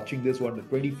who are watching this, who are in the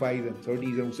 25s and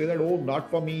 30s, and who say that, oh, not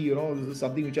for me, this is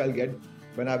something which I'll get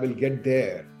when I will get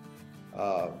there.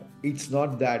 It's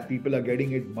not that. People are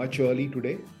getting it much early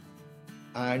today.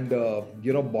 And,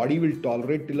 body will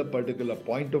tolerate till a particular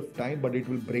point of time, but it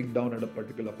will break down at a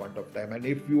particular point of time. And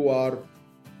if you are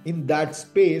in that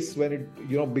space when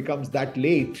it, becomes that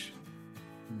late,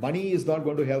 money is not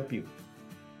going to help you.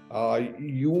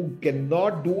 You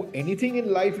cannot do anything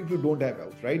in life if you don't have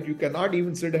health, right? You cannot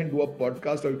even sit and do a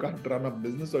podcast, or you can't run a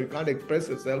business, or you can't express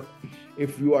yourself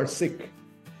if you are sick.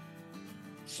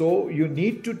 So you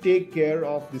need to take care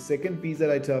of the second piece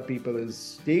that I tell people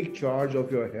is take charge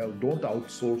of your health. Don't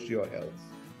outsource your health.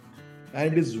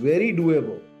 And it is very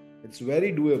doable. It's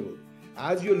very doable.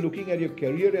 As you're looking at your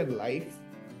career and life,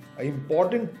 an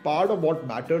important part of what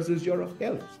matters is your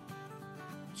health.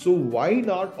 So why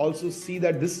not also see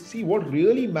what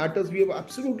really matters?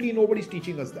 Nobody's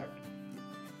teaching us that.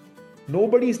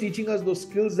 Nobody's teaching us those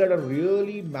skills that are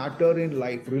really matter in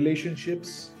life.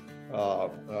 Relationships,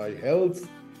 health,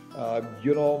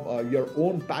 your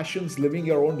own passions, living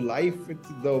your own life,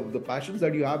 the passions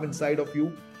that you have inside of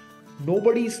you.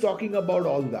 Nobody's talking about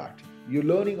all that. You're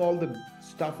learning all the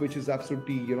stuff which is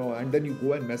absolutely, and then you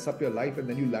go and mess up your life, and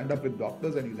then you land up with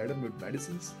doctors and you land up with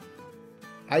medicines.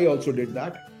 I also did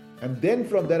that. And then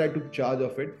from there, I took charge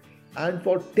of it. And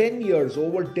for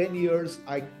over 10 years,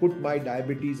 I put my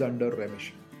diabetes under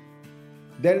remission.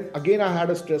 Then again, I had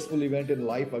a stressful event in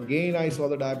life. Again, I saw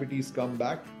the diabetes come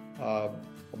back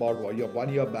about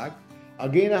 1 year back.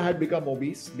 Again, I had become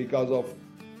obese because of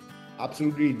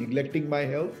absolutely neglecting my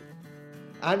health.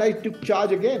 And I took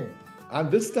charge again.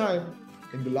 And this time,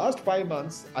 in the last 5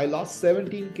 months, I lost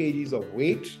 17 kgs of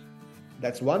weight.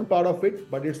 That's one part of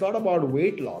it, but it's not about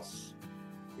weight loss.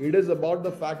 It is about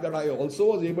the fact that I also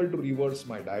was able to reverse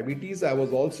my diabetes. I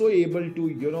was also able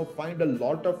to, find a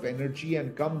lot of energy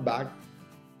and come back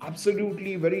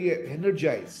absolutely very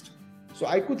energized. So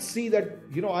I could see that,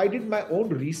 I did my own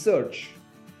research.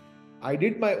 I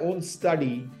did my own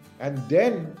study, And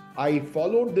then I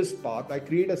followed this path. I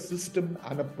created a system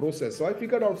and a process. So I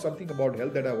figured out something about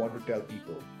health that I want to tell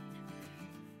people.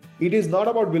 It is not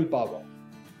about willpower.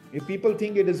 If people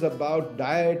think it is about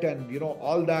diet and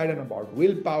all that and about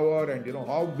willpower and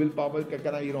how willpower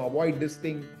can I avoid this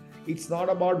thing, it's not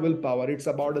about willpower. It's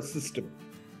about a system.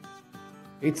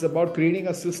 It's about creating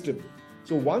a system.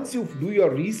 So once you do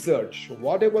your research,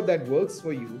 whatever that works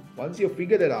for you, once you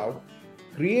figure it out,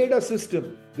 create a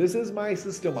system. This is my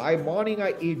system. Morning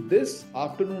I eat this,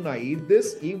 afternoon I eat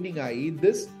this, evening I eat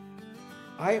this.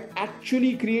 I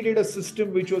actually created a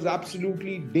system which was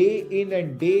absolutely day in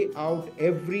and day out,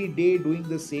 every day doing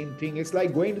the same thing. It's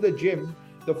like going to the gym.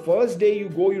 The first day you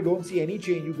go, you don't see any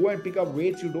change. You go and pick up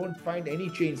weights, you don't find any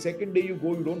change. Second day you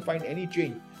go, you don't find any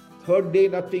change. Third day,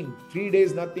 nothing. 3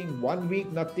 days, nothing. 1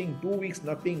 week, nothing. 2 weeks,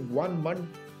 nothing. 1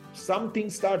 month, something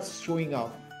starts showing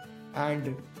up.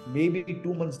 And maybe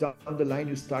 2 months down the line,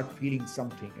 you start feeling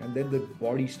something. And then the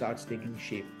body starts taking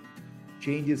shape.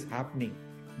 Change is happening.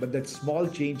 But that small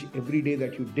change every day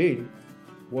that you did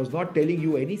was not telling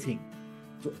you anything.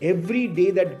 So every day,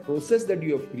 that process that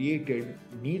you have created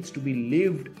needs to be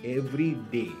lived every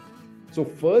day. So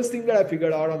first thing that I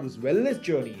figured out on this wellness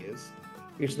journey is,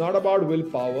 it's not about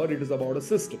willpower, it is about a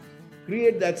system.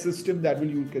 Create that system that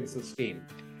you can sustain.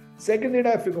 Second thing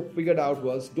I figured out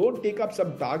was, don't take up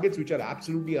some targets which are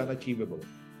absolutely unachievable.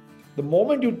 The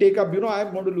moment you take up,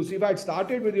 I'm going to lose, if I had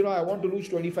started with, I want to lose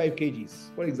 25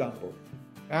 kgs, for example,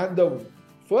 and the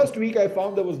first week I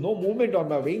found there was no movement on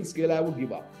my weighing scale, I would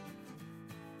give up.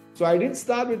 So I didn't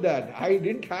start with that. I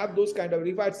didn't have those kind of,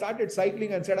 if I had started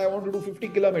cycling and said I want to do 50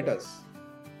 kilometers,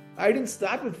 I didn't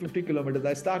start with 50 kilometers.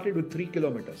 I started with 3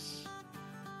 kilometers.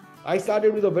 I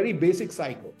started with a very basic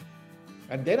cycle.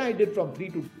 And then I did from 3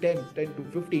 to 10, 10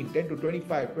 to 15, 10 to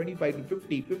 25, 25 to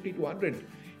 50, 50 to 100.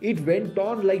 It went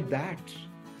on like that.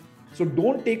 So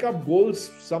don't take up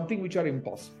goals, something which are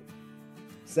impossible.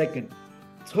 Second.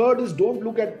 Third is, don't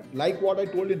look at, like what I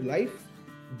told in life,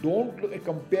 don't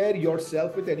compare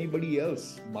yourself with anybody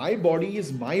else. My body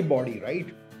is my body, right?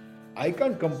 I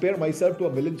can't compare myself to a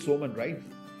Milind Soman, right?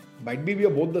 Might be we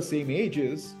are both the same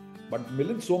ages, but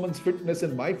Milind Soman's fitness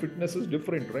and my fitness is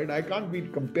different, right? I can't be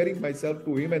comparing myself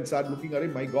to him and start looking at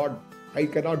him, my God, I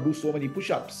cannot do so many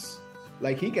push-ups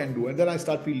like he can do. And then I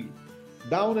start feeling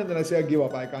down and then I say, I give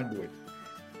up, I can't do it.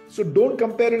 So don't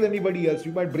compare it with anybody else.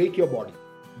 You might break your body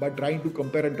by trying to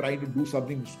compare and trying to do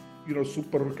something,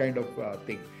 super kind of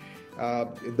thing.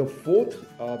 The fourth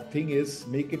thing is,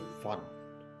 make it fun.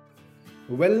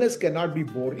 Wellness cannot be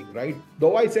boring, right?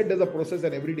 Though I said there's a process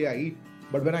and every day I eat,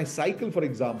 but when I cycle, for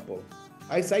example,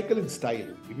 I cycle in style.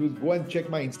 If you go and check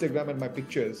my Instagram and my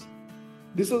pictures,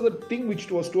 this was a thing which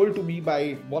was told to me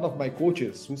by one of my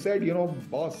coaches who said,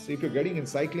 boss, if you're getting in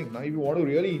cycling, now if you want to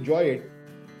really enjoy it,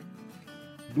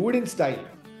 do it in style.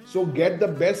 So get the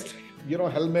best,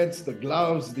 helmets, the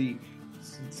gloves, the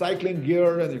cycling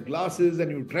gear and the glasses,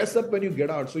 and you dress up when you get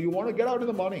out. So you want to get out in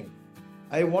the morning.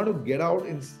 I want to get out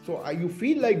you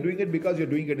feel like doing it because you're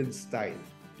doing it in style.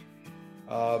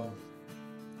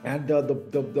 And the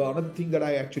another thing that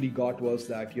I actually got was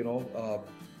that,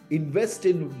 invest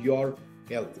in your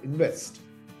health, invest.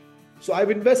 So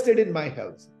I've invested in my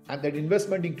health, and that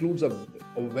investment includes a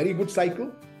very good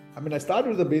cycle. I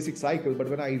started with a basic cycle, but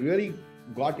when I really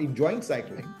got enjoying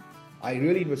cycling, I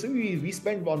really invested. We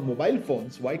spend on mobile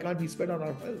phones. Why can't we spend on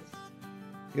our health?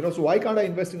 So why can't I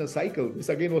invest in a cycle? This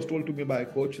again was told to me by a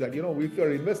coach that, if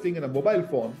you're investing in a mobile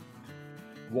phone,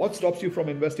 what stops you from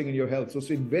investing in your health? So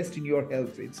invest in your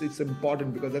health. It's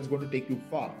important because that's going to take you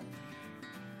far.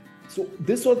 So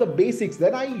this was the basics.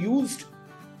 Then I used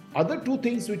other two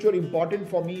things which were important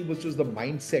for me, which was the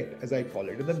mindset, as I call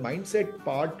it. And the mindset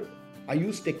part, I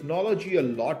use technology a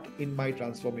lot in my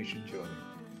transformation journey.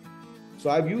 So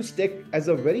I've used tech as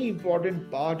a very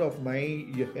important part of my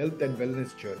health and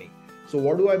wellness journey. So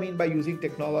what do I mean by using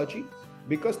technology?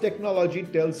 Because technology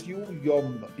tells you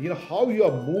how you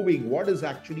are moving, what is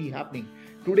actually happening.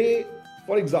 Today,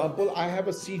 for example, I have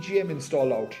a CGM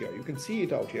installed out here. You can see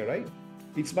it out here, right?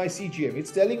 It's my CGM.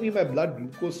 It's telling me my blood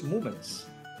glucose movements.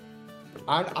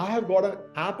 And I have got an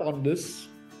app on this.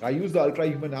 I use the Ultra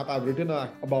Human app. I've written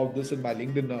about this in my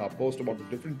LinkedIn post about the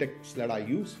different techs that I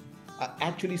use. I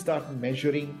actually start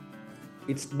measuring.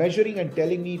 It's measuring and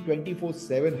telling me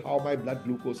 24/7 how my blood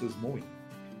glucose is moving.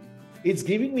 It's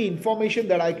giving me information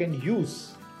that I can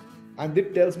use. And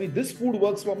it tells me this food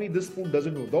works for me, this food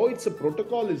doesn't work. Though it's a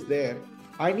protocol is there,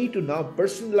 I need to now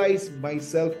personalize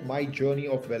myself, my journey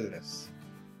of wellness.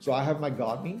 So I have my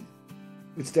gardening.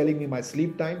 It's telling me my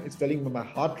sleep time. It's telling me my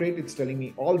heart rate. It's telling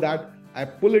me all that. I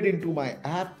pull it into my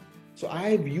app. So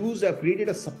I've created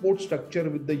a support structure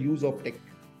with the use of tech.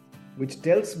 which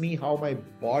tells me how my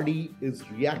body is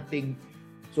reacting.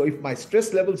 So if my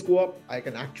stress levels go up, I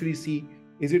can actually see,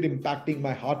 is it impacting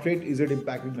my heart rate? Is it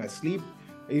impacting my sleep?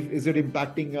 Is it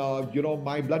impacting,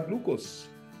 my blood glucose?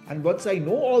 And once I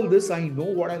know all this, I know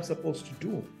what I'm supposed to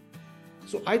do.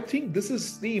 So I think this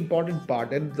is the important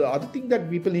part. And the other thing that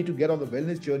people need to get on the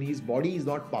wellness journey is body is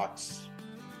not parts.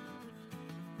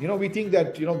 We think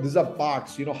that, these are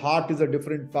parts, heart is a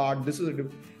different part.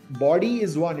 Body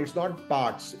is one, it's not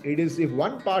parts. It is, if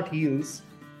one part heals,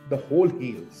 the whole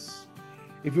heals.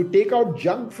 If you take out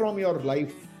junk from your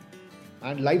life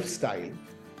and lifestyle,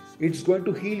 it's going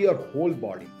to heal your whole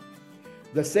body.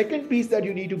 The second piece that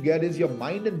you need to get is your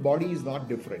mind and body is not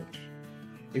different.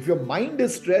 If your mind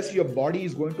is stressed, your body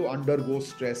is going to undergo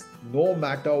stress no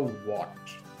matter what.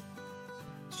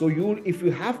 So if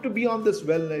you have to be on this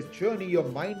wellness journey, your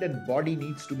mind and body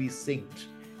needs to be synced.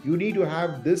 You need to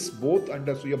have this both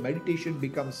under. So your meditation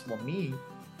becomes, for me,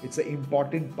 it's an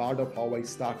important part of how I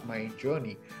start my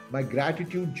journey. My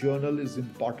gratitude journal is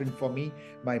important for me.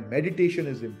 My meditation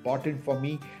is important for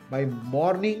me. My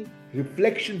morning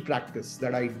reflection practice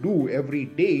that I do every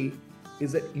day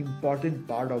is an important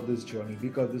part of this journey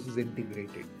because this is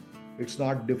integrated. It's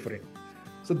not different.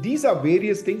 So these are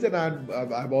various things, and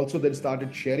I've also then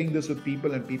started sharing this with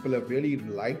people, and people have really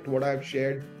liked what I've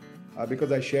shared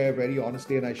because I share very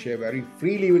honestly and I share very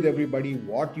freely with everybody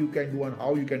what you can do and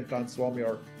how you can transform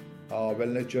your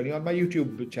wellness journey on my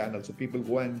YouTube channel. So people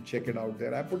go and check it out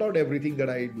there. I put out everything that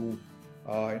I do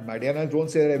in my day, and I don't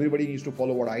say that everybody needs to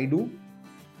follow what I do,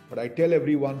 but I tell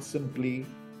everyone simply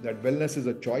that wellness is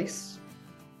a choice.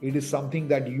 It is something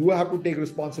that you have to take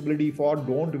responsibility for.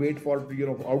 Don't wait for,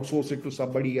 outsource it to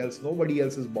somebody else. Nobody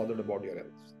else is bothered about your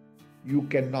health. You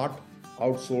cannot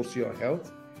outsource your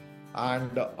health.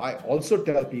 And I also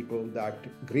tell people that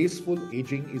graceful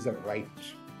aging is a right.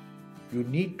 You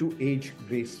need to age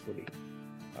gracefully.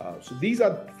 So these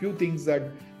are few things that,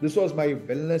 this was my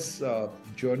wellness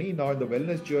journey. Now in the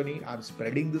wellness journey, I'm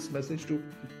spreading this message to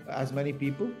as many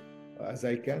people as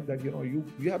I can, that, you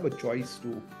have a choice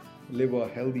to live a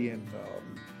healthy and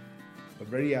a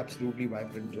very absolutely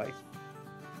vibrant life.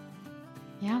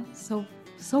 Yeah, so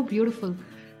beautiful.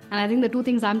 And I think the two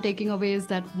things I'm taking away is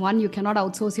that, one, you cannot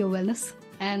outsource your wellness,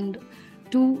 and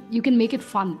two, you can make it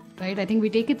fun, right? I think we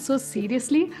take it so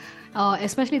seriously,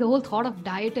 especially the whole thought of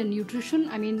diet and nutrition.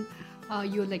 I mean,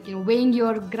 you're weighing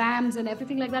your grams and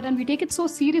everything like that, and we take it so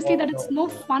seriously that it's no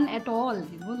fun at all.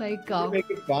 Make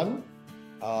it fun.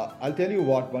 I'll tell you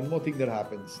one more thing that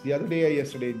happens. The other day,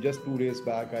 yesterday, just 2 days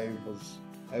back, I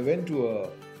went to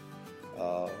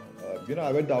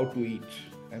I went out to eat,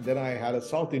 and then I had a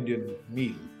South Indian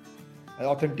meal, an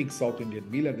authentic South Indian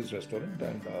meal at this restaurant,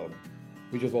 and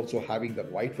which was also having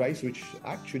that white rice, which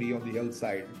actually on the health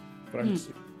side,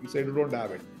 you said you don't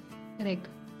have it. Correct.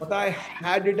 But I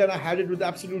had it, and I had it with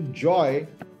absolute joy,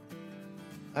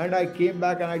 and I came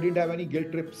back and I didn't have any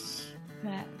guilt trips.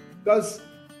 Yeah. Because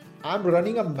I'm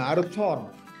running a marathon.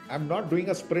 I'm not doing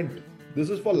a sprint. This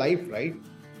is for life, right?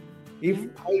 If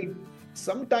I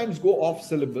sometimes go off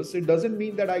syllabus, it doesn't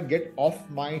mean that I get off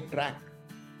my track.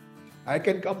 I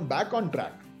can come back on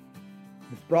track.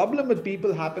 The problem with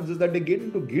people happens is that they get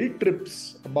into guilt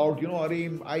trips about,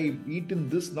 I've eaten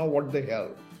this, now what the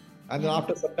hell? And then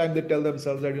after some time they tell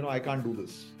themselves that, I can't do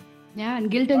this. Yeah,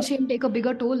 and guilt and shame take a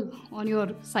bigger toll on your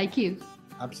psyche.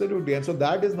 Absolutely. And so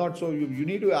that is not so. You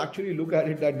need to actually look at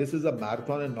it that this is a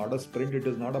marathon and not a sprint. It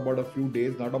is not about a few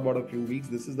days, not about a few weeks.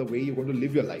 This is the way you're going to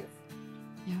live your life.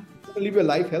 Yeah. You're going to live your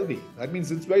life healthy. That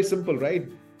means it's very simple, right?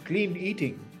 Clean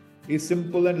eating is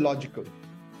simple and logical.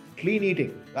 Clean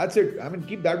eating. That's it. I mean,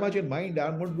 keep that much in mind.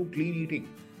 I'm going to do clean eating.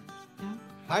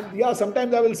 Yeah. And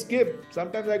sometimes I will skip.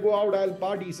 Sometimes I go out, I'll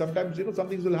party. Sometimes, some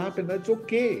things will happen. That's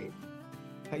okay.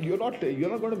 You're not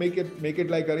going to make it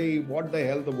like, what the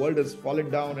hell, the world has fallen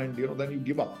down, and then you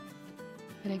give up.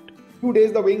 Correct. 2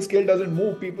 days the weighing scale doesn't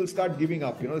move, people start giving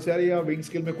up. Say, weighing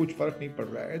scale mein kuch farak nahi pad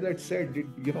raha hai. As I said,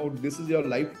 this is your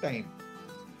lifetime.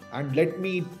 And let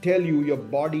me tell you, your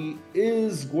body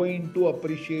is going to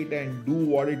appreciate and do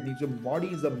what it needs. Your body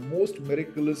is the most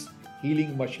miraculous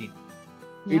healing machine.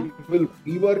 Yeah. It will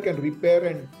rework and repair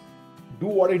and do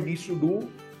what it needs to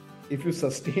do if you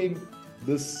sustain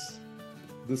this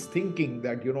thinking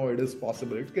that it is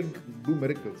possible. It can do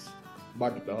miracles,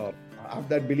 but have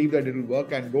that belief that it will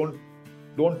work, and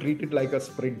don't treat it like a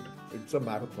sprint. It's a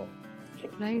marathon.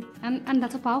 Right. And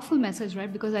that's a powerful message,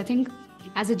 right? Because I think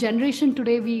as a generation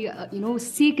today, we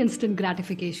seek instant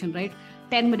gratification, right?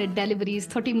 10-minute deliveries,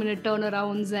 30-minute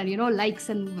turnarounds, and likes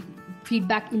and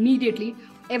feedback immediately.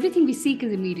 Everything we seek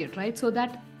is immediate, right? So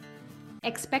that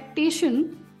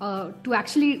expectation to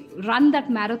actually run that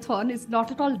marathon is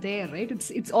not at all there, right?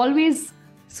 It's always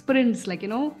sprints, like,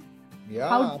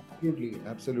 Yeah,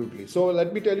 absolutely. So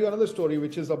let me tell you another story,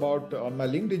 which is about on my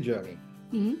LinkedIn journey.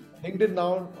 LinkedIn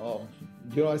now,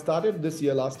 I started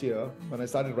last year, when I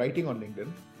started writing on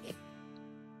LinkedIn.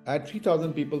 I had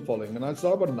 3,000 people following, and it's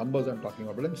not about numbers I'm talking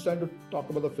about, but I'm just trying to talk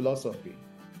about the philosophy.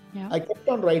 Yeah. I kept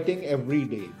on writing every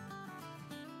day.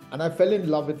 And I fell in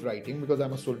love with writing because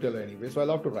I'm a storyteller anyway. So I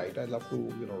love to write. I love to,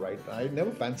 write. I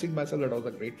never fancied myself that I was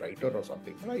a great writer or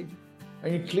something. Right?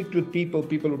 And it clicked with people.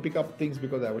 People would pick up things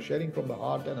because I was sharing from the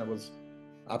heart, and I was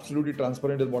absolutely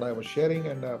transparent with what I was sharing,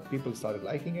 and people started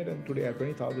liking it. And today I have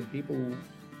 20,000 people who,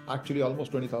 actually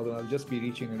almost 20,000. I'll just be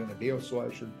reaching it in a day or so.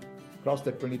 I should cross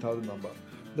that 20,000 number.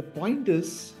 The point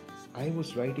is, I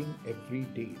was writing every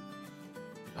day.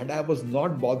 And I was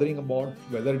not bothering about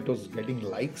whether it was getting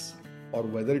likes or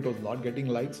whether it was not getting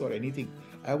likes or anything.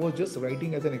 I was just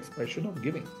writing as an expression of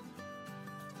giving,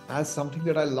 as something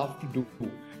that I love to do.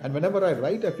 And whenever I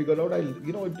write, I figured out,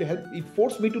 it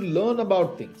forced me to learn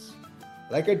about things.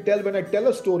 Like when I tell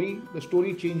a story, the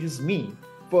story changes me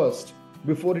first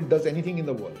before it does anything in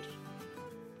the world.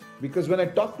 Because when I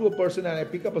talk to a person and I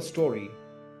pick up a story,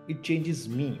 it changes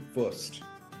me first.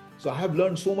 So I have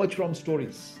learned so much from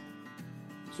stories.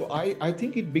 So I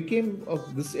think it became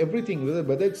this everything,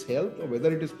 whether it's health or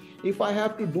whether it is, if I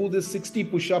have to do this 60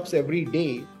 push-ups every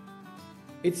day,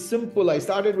 it's simple. I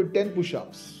started with 10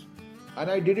 push-ups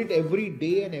and I did it every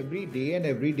day and every day and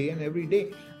every day and every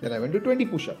day. Then I went to 20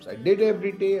 push-ups. I did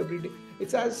every day.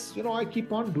 It's as, I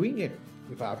keep on doing it.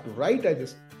 If I have to write,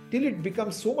 till it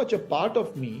becomes so much a part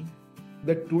of me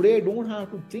that today I don't have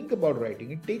to think about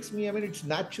writing. It takes me, it's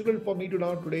natural for me to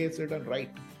now today sit and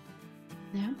write.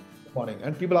 Yeah. Morning.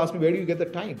 And people ask me, where do you get the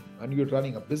time? And you're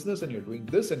running a business and you're doing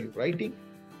this and you're writing.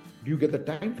 Do you get the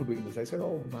time for doing this? I said,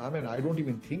 I don't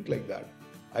even think like that.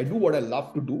 I do what I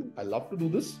love to do. I love to do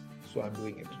this, so I'm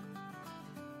doing it.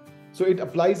 So it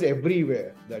applies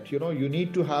everywhere that, you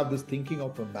need to have this thinking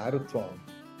of a marathon.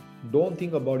 Don't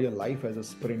think about your life as a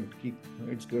sprint.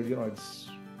 It's good, it's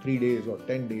 3 days or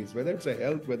 10 days, whether it's a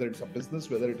health, whether it's a business,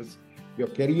 whether it is your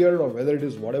career or whether it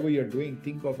is whatever you're doing,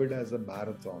 think of it as a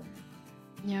marathon.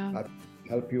 Yeah. I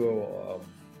help you.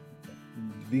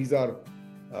 These are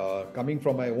coming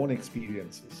from my own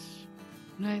experiences.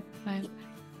 Right.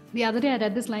 The other day I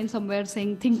read this line somewhere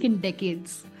saying, think in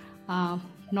decades,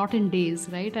 not in days,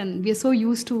 right? And we're so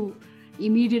used to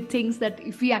immediate things that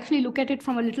if we actually look at it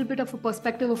from a little bit of a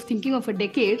perspective of thinking of a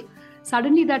decade,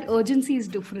 suddenly that urgency is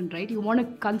different, right? You want to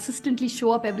consistently show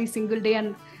up every single day,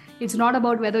 and it's not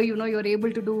about whether, you're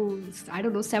able to do,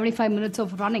 75 minutes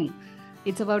of running.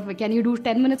 It's about, can you do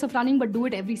 10 minutes of running, but do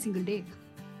it every single day.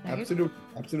 Right?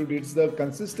 Absolutely. It's the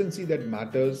consistency that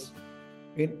matters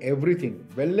in everything.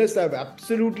 Wellness, I've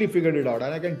absolutely figured it out.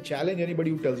 And I can challenge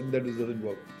anybody who tells me that this doesn't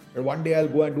work. But one day I'll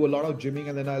go and do a lot of gymming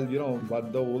and then I'll,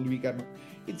 but the whole week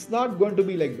it's not going to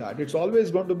be like that. It's always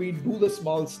going to be do the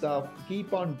small stuff,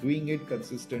 keep on doing it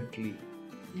consistently.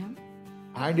 Yeah.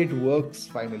 And it works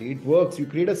finally. It works. You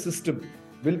create a system.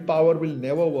 Willpower will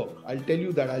never work. I'll tell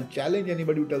you that. I'll challenge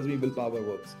anybody who tells me willpower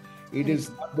works. It is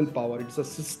not willpower. It's a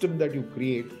system that you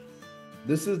create.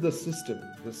 This is the system.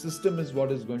 The system is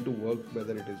what is going to work,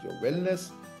 whether it is your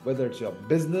wellness, whether it's your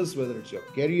business, whether it's your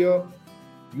career.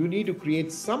 You need to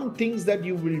create some things that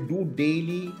you will do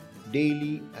daily.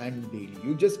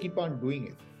 You just keep on doing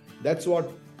it. That's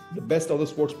what the best of the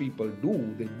sports people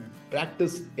do. They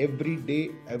practice every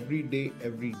day.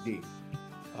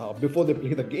 Before they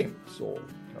play the game. So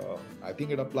I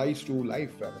think it applies to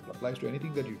life and it applies to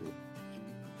anything that you do.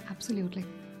 Absolutely.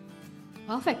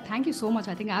 Perfect. Thank you so much.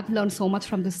 I think I've learned so much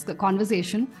from this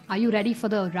conversation. Are you ready for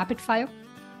the rapid fire?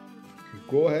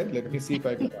 Go ahead. Let me see if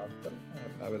I can answer.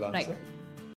 I will answer. Right.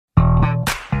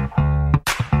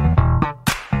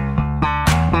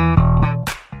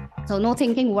 So no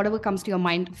thinking, whatever comes to your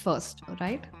mind first,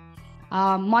 right?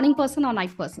 Morning person or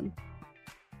night person?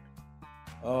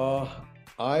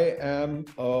 I am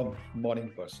a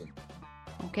morning person.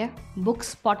 Okay.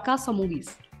 Books, podcasts or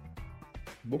movies?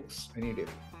 Books, any day.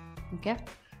 Okay.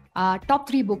 Top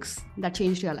 3 books that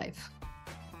changed your life?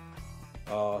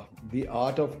 The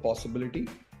Art of Possibility,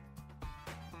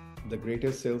 The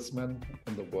Greatest Salesman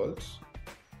in the World,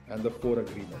 and The 4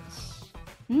 Agreements.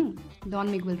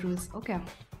 Don Miguel Ruiz. Okay.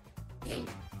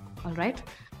 All right.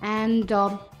 And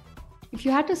if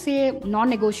you had to say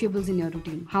non-negotiables in your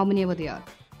routine, how many ever they are?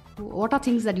 What are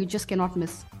things that you just cannot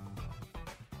miss?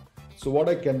 So what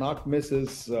I cannot miss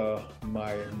is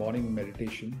my morning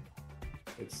meditation.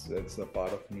 It's a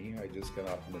part of me. I just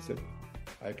cannot miss it.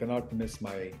 I cannot miss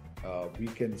my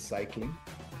weekend cycling.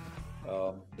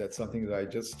 That's something that I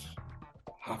just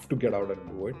have to get out and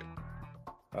do it.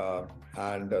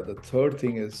 And the third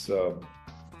thing is,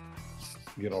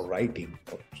 writing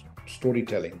or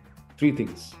storytelling. Three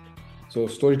things. So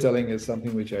storytelling is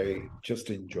something which I just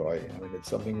enjoy. I mean, it's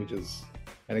something which is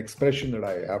an expression that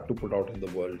I have to put out in the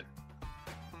world,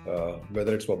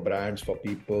 whether it's for brands, for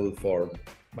people, for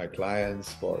my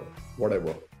clients, for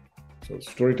whatever. So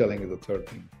storytelling is the third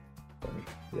thing for me.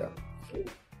 Yeah.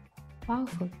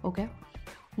 Powerful. Okay.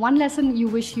 One lesson you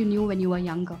wish you knew when you were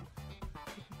younger.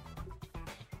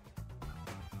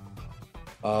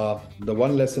 The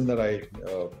one lesson that I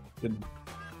did,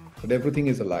 that everything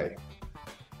is a lie.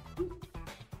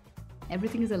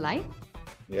 Everything is a lie?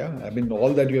 Yeah, I mean,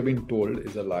 all that you have been told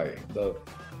is a lie.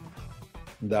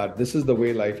 That this is the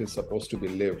way life is supposed to be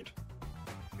lived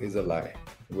is a lie,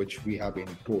 which we have been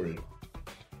told.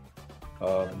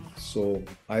 So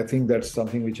I think that's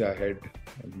something which I had,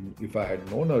 if I had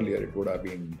known earlier, it would have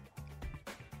been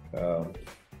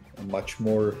much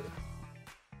more.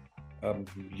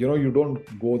 You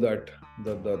don't go that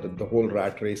the whole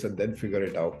rat race and then figure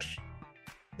it out.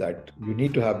 That you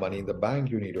need to have money in the bank,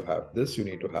 you need to have this, you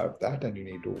need to have that, and you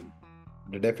need to.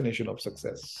 The definition of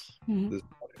success. Mm-hmm. This is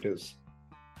what it is.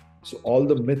 So all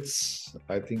the myths,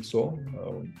 I think so.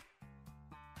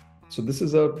 So this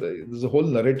is a whole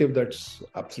narrative that's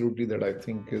absolutely that I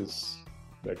think is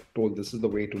that told this is the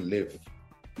way to live.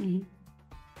 Mm-hmm.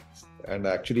 And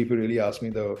actually, if you really ask me,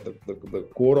 the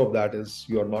core of that is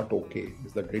you are not okay.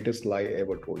 It's the greatest lie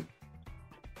ever told.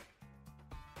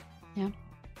 Yeah.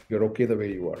 You're okay the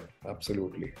way you are.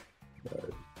 Absolutely.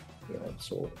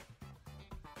 So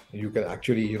you can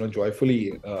actually,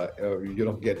 joyfully,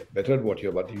 get better at what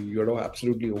you're, but you're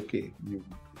absolutely okay.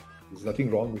 There's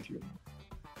nothing wrong with you.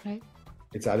 Right.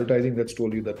 It's advertising that's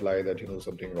told you that lie that,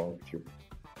 something wrong with you.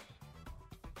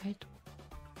 Right.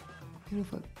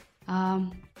 Beautiful.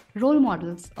 Role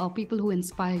models or people who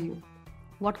inspire you.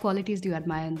 What qualities do you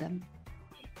admire in them?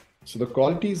 So the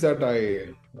qualities that I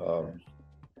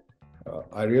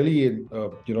really,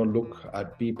 look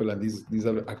at people, and these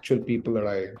are actual people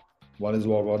that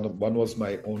one was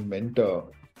my own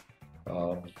mentor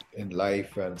in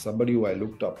life, and somebody who I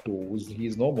looked up to.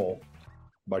 He's no more,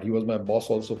 but he was my boss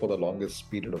also for the longest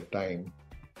period of time.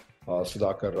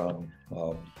 Sudhakar Ram,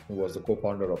 who was the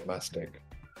co-founder of Mastech,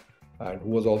 and who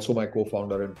was also my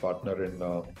co-founder and partner in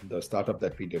the startup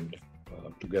that we did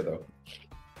together.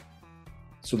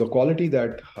 So the quality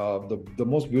that, the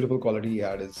most beautiful quality he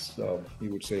had is, he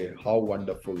would say, how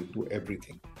wonderful to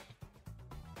everything.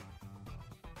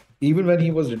 Even when he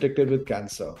was detected with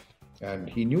cancer and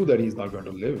he knew that he's not going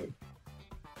to live,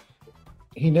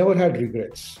 he never had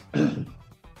regrets.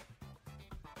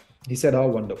 He said, how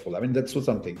wonderful. I mean, that's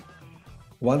something.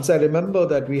 Once I remember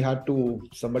that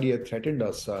somebody had threatened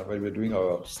us when we were doing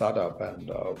our startup,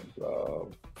 and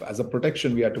as a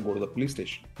protection, we had to go to the police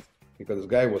station because this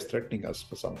guy was threatening us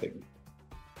for something.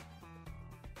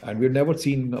 And we've never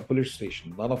seen a police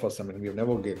station. None of us, we've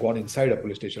never gone inside a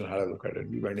police station and had a look at it.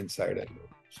 We went inside, and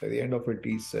so at the end of it,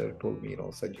 he told me,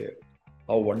 Sanjay,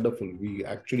 how wonderful.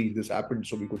 This happened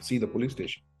so we could see the police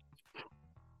station.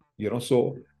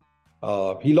 So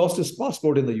he lost his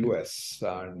passport in the US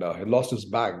and he lost his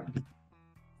bag.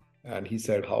 And he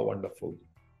said, how wonderful.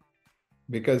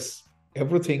 Because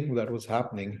everything that was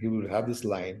happening, he would have this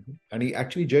line. And he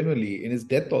actually genuinely, in his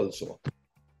death also,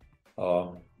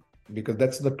 because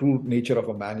that's the true nature of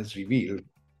a man is revealed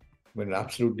when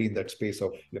absolutely in that space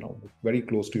of, very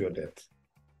close to your death.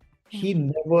 He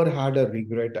never had a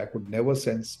regret. I could never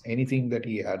sense anything that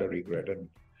he had a regret. And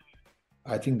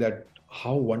I think that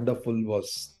how wonderful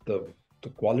was the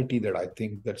quality that I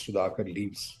think that Sudhakar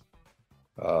leaves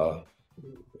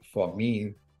for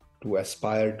me to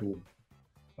aspire to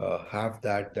have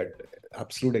that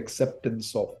absolute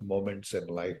acceptance of moments in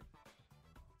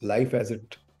life as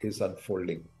it is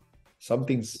unfolding. Some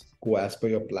things go as per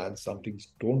your plans, some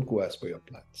things don't go as per your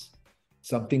plans.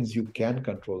 Some things you can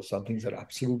control, some things are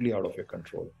absolutely out of your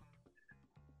control.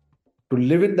 To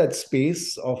live in that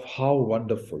space of how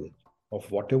wonderful of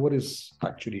whatever is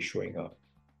actually showing up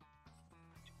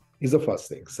is the first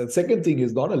thing. So the second thing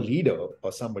is not a leader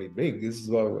or somebody big. This is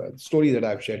a story that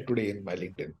I've shared today in my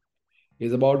LinkedIn.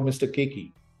 It's about Mr.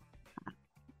 Keki,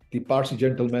 the Parsi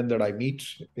gentleman that I meet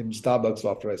in Starbucks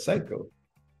after I cycle.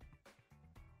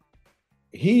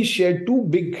 He shared two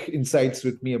big insights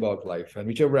with me about life, and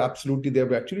which were absolutely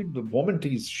there. Actually, the moment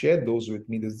he's shared those with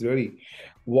me, this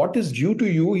what is due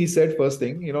to you, he said first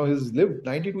thing, he's lived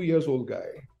 92 years old guy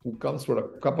who comes for a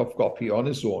cup of coffee on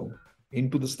his own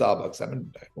into the Starbucks.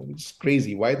 It's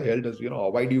crazy. Why the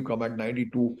hell why do you come at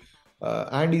 92?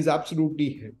 And he's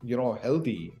absolutely,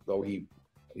 healthy, though he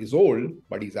is old,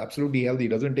 but he's absolutely healthy. He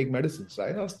doesn't take medicines. So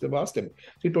I asked him.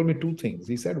 So he told me two things.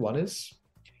 He said, one is,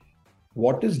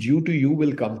 what is due to you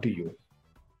will come to you.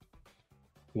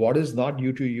 What is not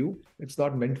due to you, it's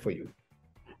not meant for you.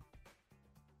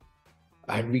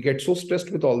 And we get so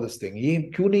stressed with all this thing.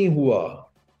 Ye kyun nahi hua?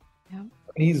 Yeah.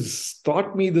 He's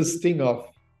taught me this thing of,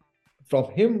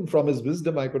 from him, from his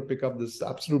wisdom, I could pick up this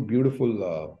absolute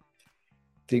beautiful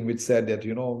thing which said that,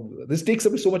 this takes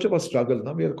away so much of a struggle.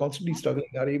 Now we are constantly struggling.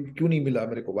 Kyun nahi mila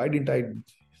mere ko? Why didn't I?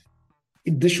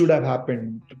 This should have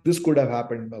happened. This could have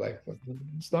happened in my life.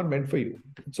 It's not meant for you.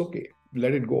 It's okay.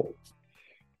 Let it go.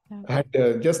 Yeah.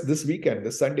 And just this weekend,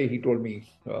 this Sunday, he told me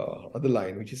on the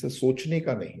line, which he says, "Sochne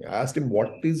ka nahi." I asked him,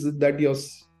 what is it that your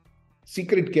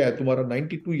secret kya hai? Tumhara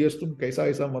 92 years, tum kaisa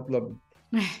aisa matlab,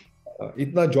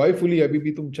 itna joyfully abhi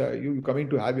bhi tum you coming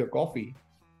to have your coffee.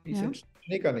 He said,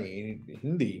 "Sochne ka nahi," in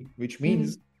Hindi, which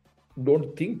means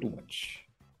don't think too much.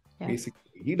 Yeah.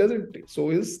 Basically, he doesn't. So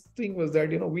his thing was that,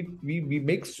 we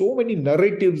make so many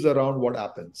narratives around what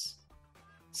happens.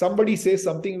 Somebody says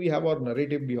something, we have our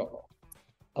narrative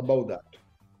about that.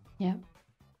 Yeah.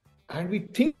 And we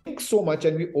think so much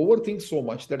and we overthink so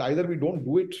much that either we don't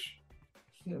do it,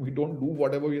 we don't do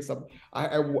whatever we are. If I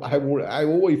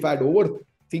had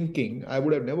overthinking, I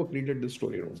would have never created this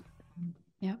story.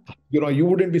 Yeah. You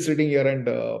wouldn't be sitting here and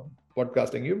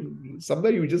podcasting.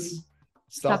 Somewhere you just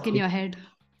stuck in your head.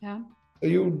 Yeah.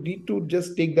 You need to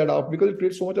just take that out because it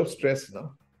creates so much of stress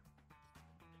now.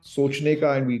 Sochne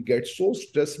ka, and we get so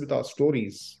stressed with our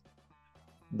stories.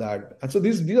 And so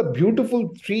these are beautiful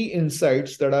 3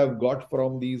 insights that I've got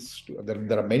from these.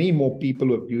 There are many more people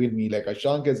who have given me, like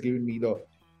Ashank has given me the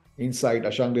insight.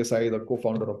 Ashank Desai, the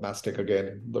co-founder of Mastech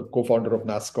again, the co-founder of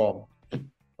NASSCOM,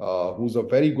 who's a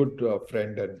very good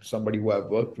friend and somebody who I've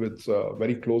worked with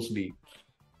very closely.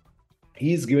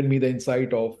 He's given me the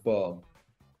insight of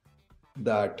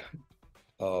that,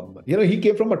 he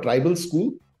came from a tribal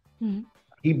school. Mm-hmm.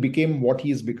 He became what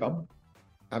he's become.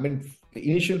 I mean, the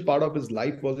initial part of his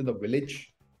life was in the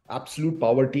village, absolute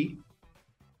poverty,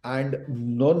 and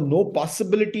no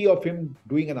possibility of him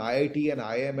doing an IIT and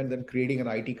IIM and then creating an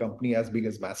IT company as big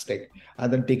as Mastech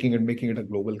and then taking and making it a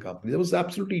global company. There was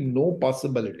absolutely no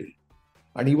possibility.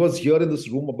 And he was here in this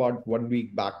room about 1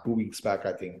 week back, 2 weeks back,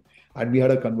 I think. And we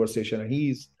had a conversation. And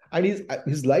his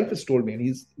life has told me,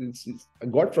 and I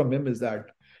got from him is that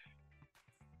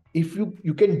if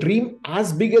you can dream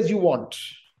as big as you want,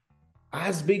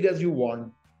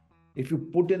 if you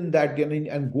put in that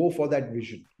and go for that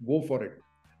vision, go for it.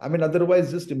 I mean,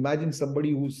 otherwise, just imagine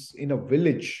somebody who's in a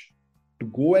village to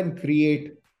go and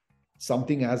create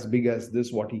something as big as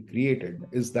this, what he created,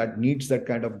 needs that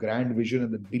kind of grand vision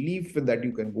and the belief in that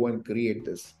you can go and create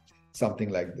something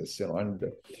like this, And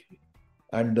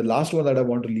the last one that I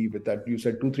want to leave with, that you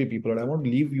said 2-3 people, and I want to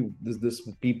leave you this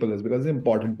people is because the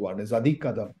important one is Adik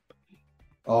Kadam.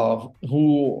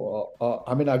 Who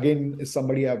again is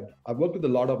somebody I've worked with a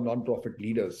lot of non-profit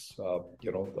leaders,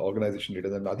 organization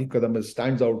leaders, and Adik Kadam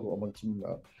stands out amongst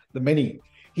the many.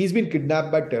 He's been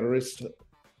kidnapped by terrorists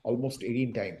almost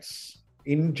 18 times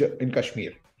in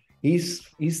Kashmir. He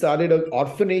started an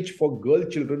orphanage for girl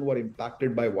children who are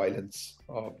impacted by violence,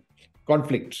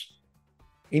 conflicts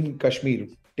in Kashmir,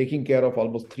 taking care of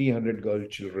almost 300 girl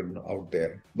children out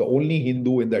there. The only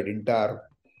Hindu in that entire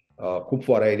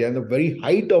Kupwara area, and the very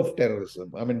height of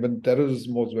terrorism. I mean, when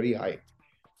terrorism was very high,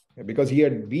 because he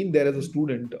had been there as a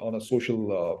student on a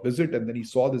social visit, and then he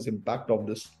saw this impact of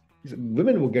this. He said,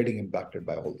 women were getting impacted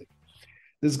by all this.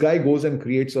 This guy goes and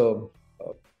creates orphanage,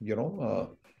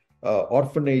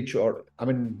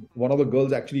 one of the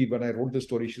girls actually, when I wrote the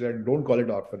story, she said, "Don't call it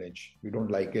orphanage. We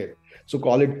don't like it. So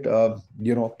call it,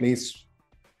 place.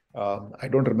 I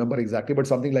don't remember exactly, but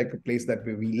something like a place that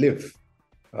we live."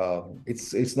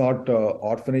 It's not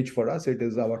orphanage for us, it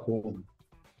is our home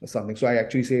or something. So I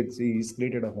actually say he's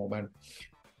created a home, and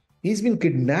he's been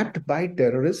kidnapped by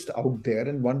terrorists out there,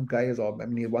 and one guy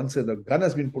once the gun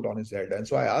has been put on his head. And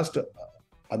so I asked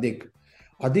Adik,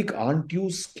 aren't you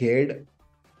scared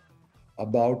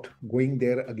about going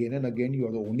there again and again? You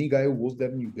are the only guy who goes there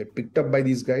and you get picked up by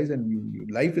these guys, and your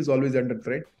life is always under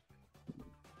threat.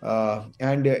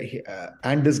 And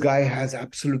this guy has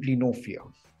absolutely no fear.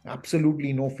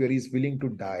 Absolutely no fear. He's willing to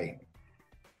die.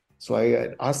 So I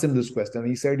asked him this question.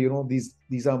 He said, these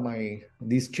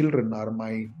children are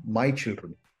my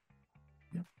children.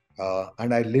 Yeah.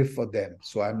 And I live for them.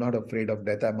 So I'm not afraid of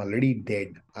death. I'm already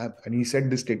dead. And he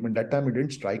said this statement. That time it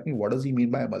didn't strike me. What does he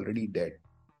mean by I'm already dead?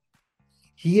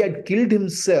 He had killed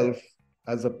himself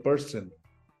as a person.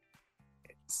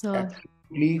 So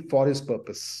for his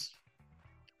purpose.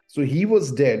 So he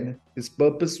was dead. His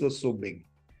purpose was so big.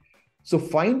 So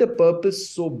find a purpose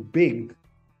so big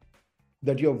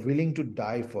that you're willing to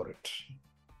die for it.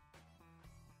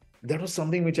 That was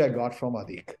something which I got from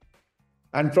Adik.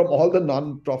 And from all the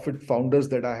non-profit founders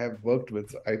that I have worked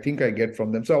with, I think I get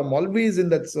from them. So I'm always in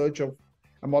that search of,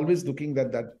 I'm always looking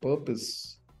at that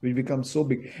purpose will become so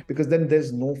big, because then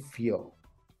there's no fear.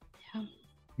 Yeah.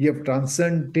 You have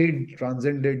transcended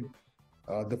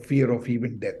the fear of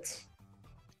even death.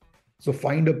 So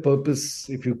find a purpose,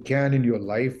 if you can, in your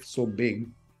life so big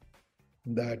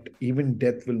that even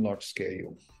death will not scare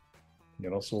you.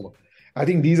 So I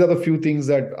think these are the few things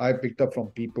that I picked up from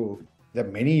people. There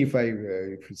are many, if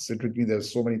you sit with me,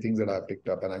 there's so many things that I picked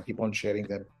up, and I keep on sharing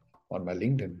them on my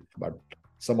LinkedIn, but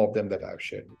some of them that I've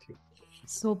shared with you.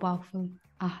 So powerful.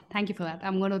 Thank you for that.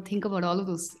 I'm going to think about all of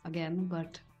those again,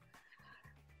 but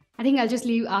I think I'll just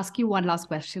ask you one last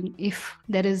question. If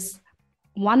there is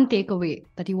one takeaway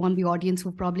that you want the audience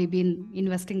who've probably been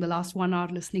investing the last 1 hour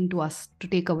listening to us to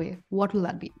take away, what will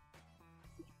that be?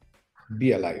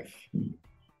 Be alive.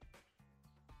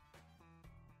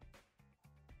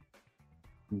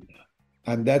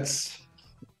 And that's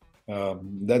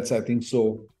I think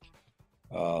so.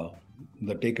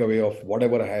 The takeaway of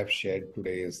whatever I have shared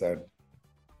today is that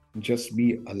just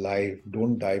be alive.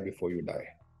 Don't die before you die.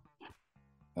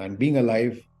 And being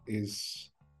alive is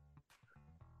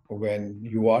when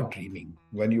you are dreaming,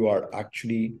 when you are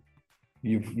actually,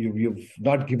 you've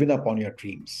not given up on your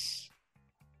dreams.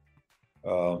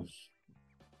 One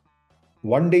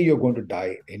day you're going to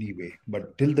die anyway,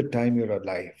 but till the time you're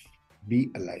alive, be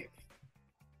alive.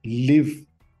 Live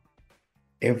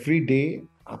every day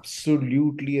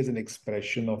absolutely as an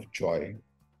expression of joy,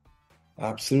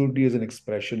 absolutely as an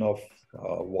expression of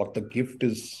what the gift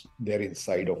is there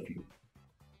inside of you.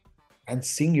 And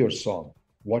sing your song,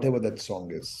 whatever that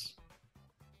song is.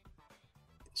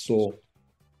 So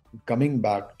coming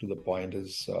back to the point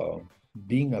is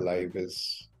being alive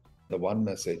is the one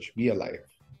message. Be alive.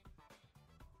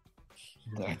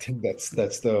 I think that's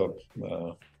the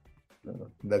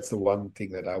one thing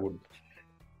that I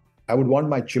would want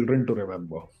my children to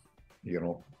remember.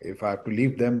 If I have to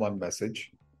leave them one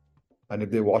message, and if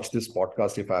they watch this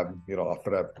podcast, if I'm,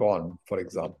 after I've gone, for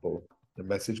example, the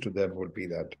message to them would be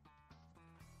that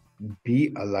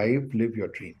be alive, live your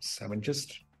dreams. I mean,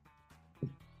 just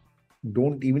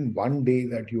don't, even one day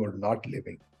that you are not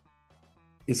living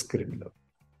is criminal.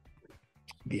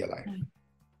 Be alive.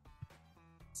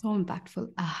 So impactful.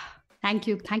 Thank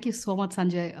you. Thank you so much,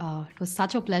 Sanjay. It was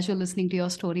such a pleasure listening to your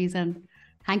stories, and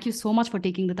thank you so much for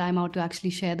taking the time out to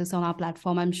actually share this on our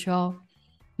platform. I'm sure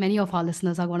many of our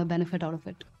listeners are going to benefit out of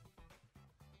it.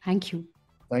 Thank you.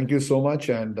 Thank you so much.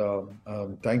 And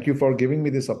thank you for giving me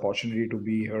this opportunity to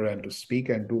be here and to speak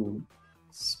and to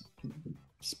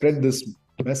spread this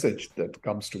message that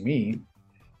comes to me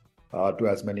to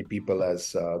as many people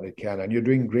as they can. And you're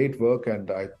doing great work. And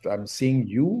I'm seeing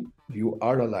you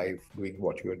are alive doing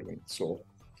what you are doing. So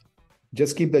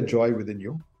just keep that joy within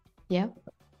you. Yeah.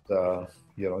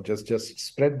 Just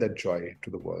spread that joy to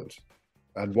the world.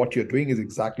 And what you're doing is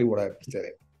exactly what I'm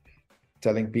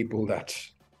telling people, that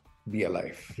be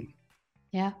alive.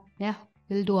 Yeah.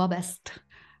 We'll do our best.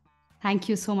 Thank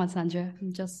you so much, Sanjay.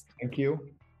 Thank you.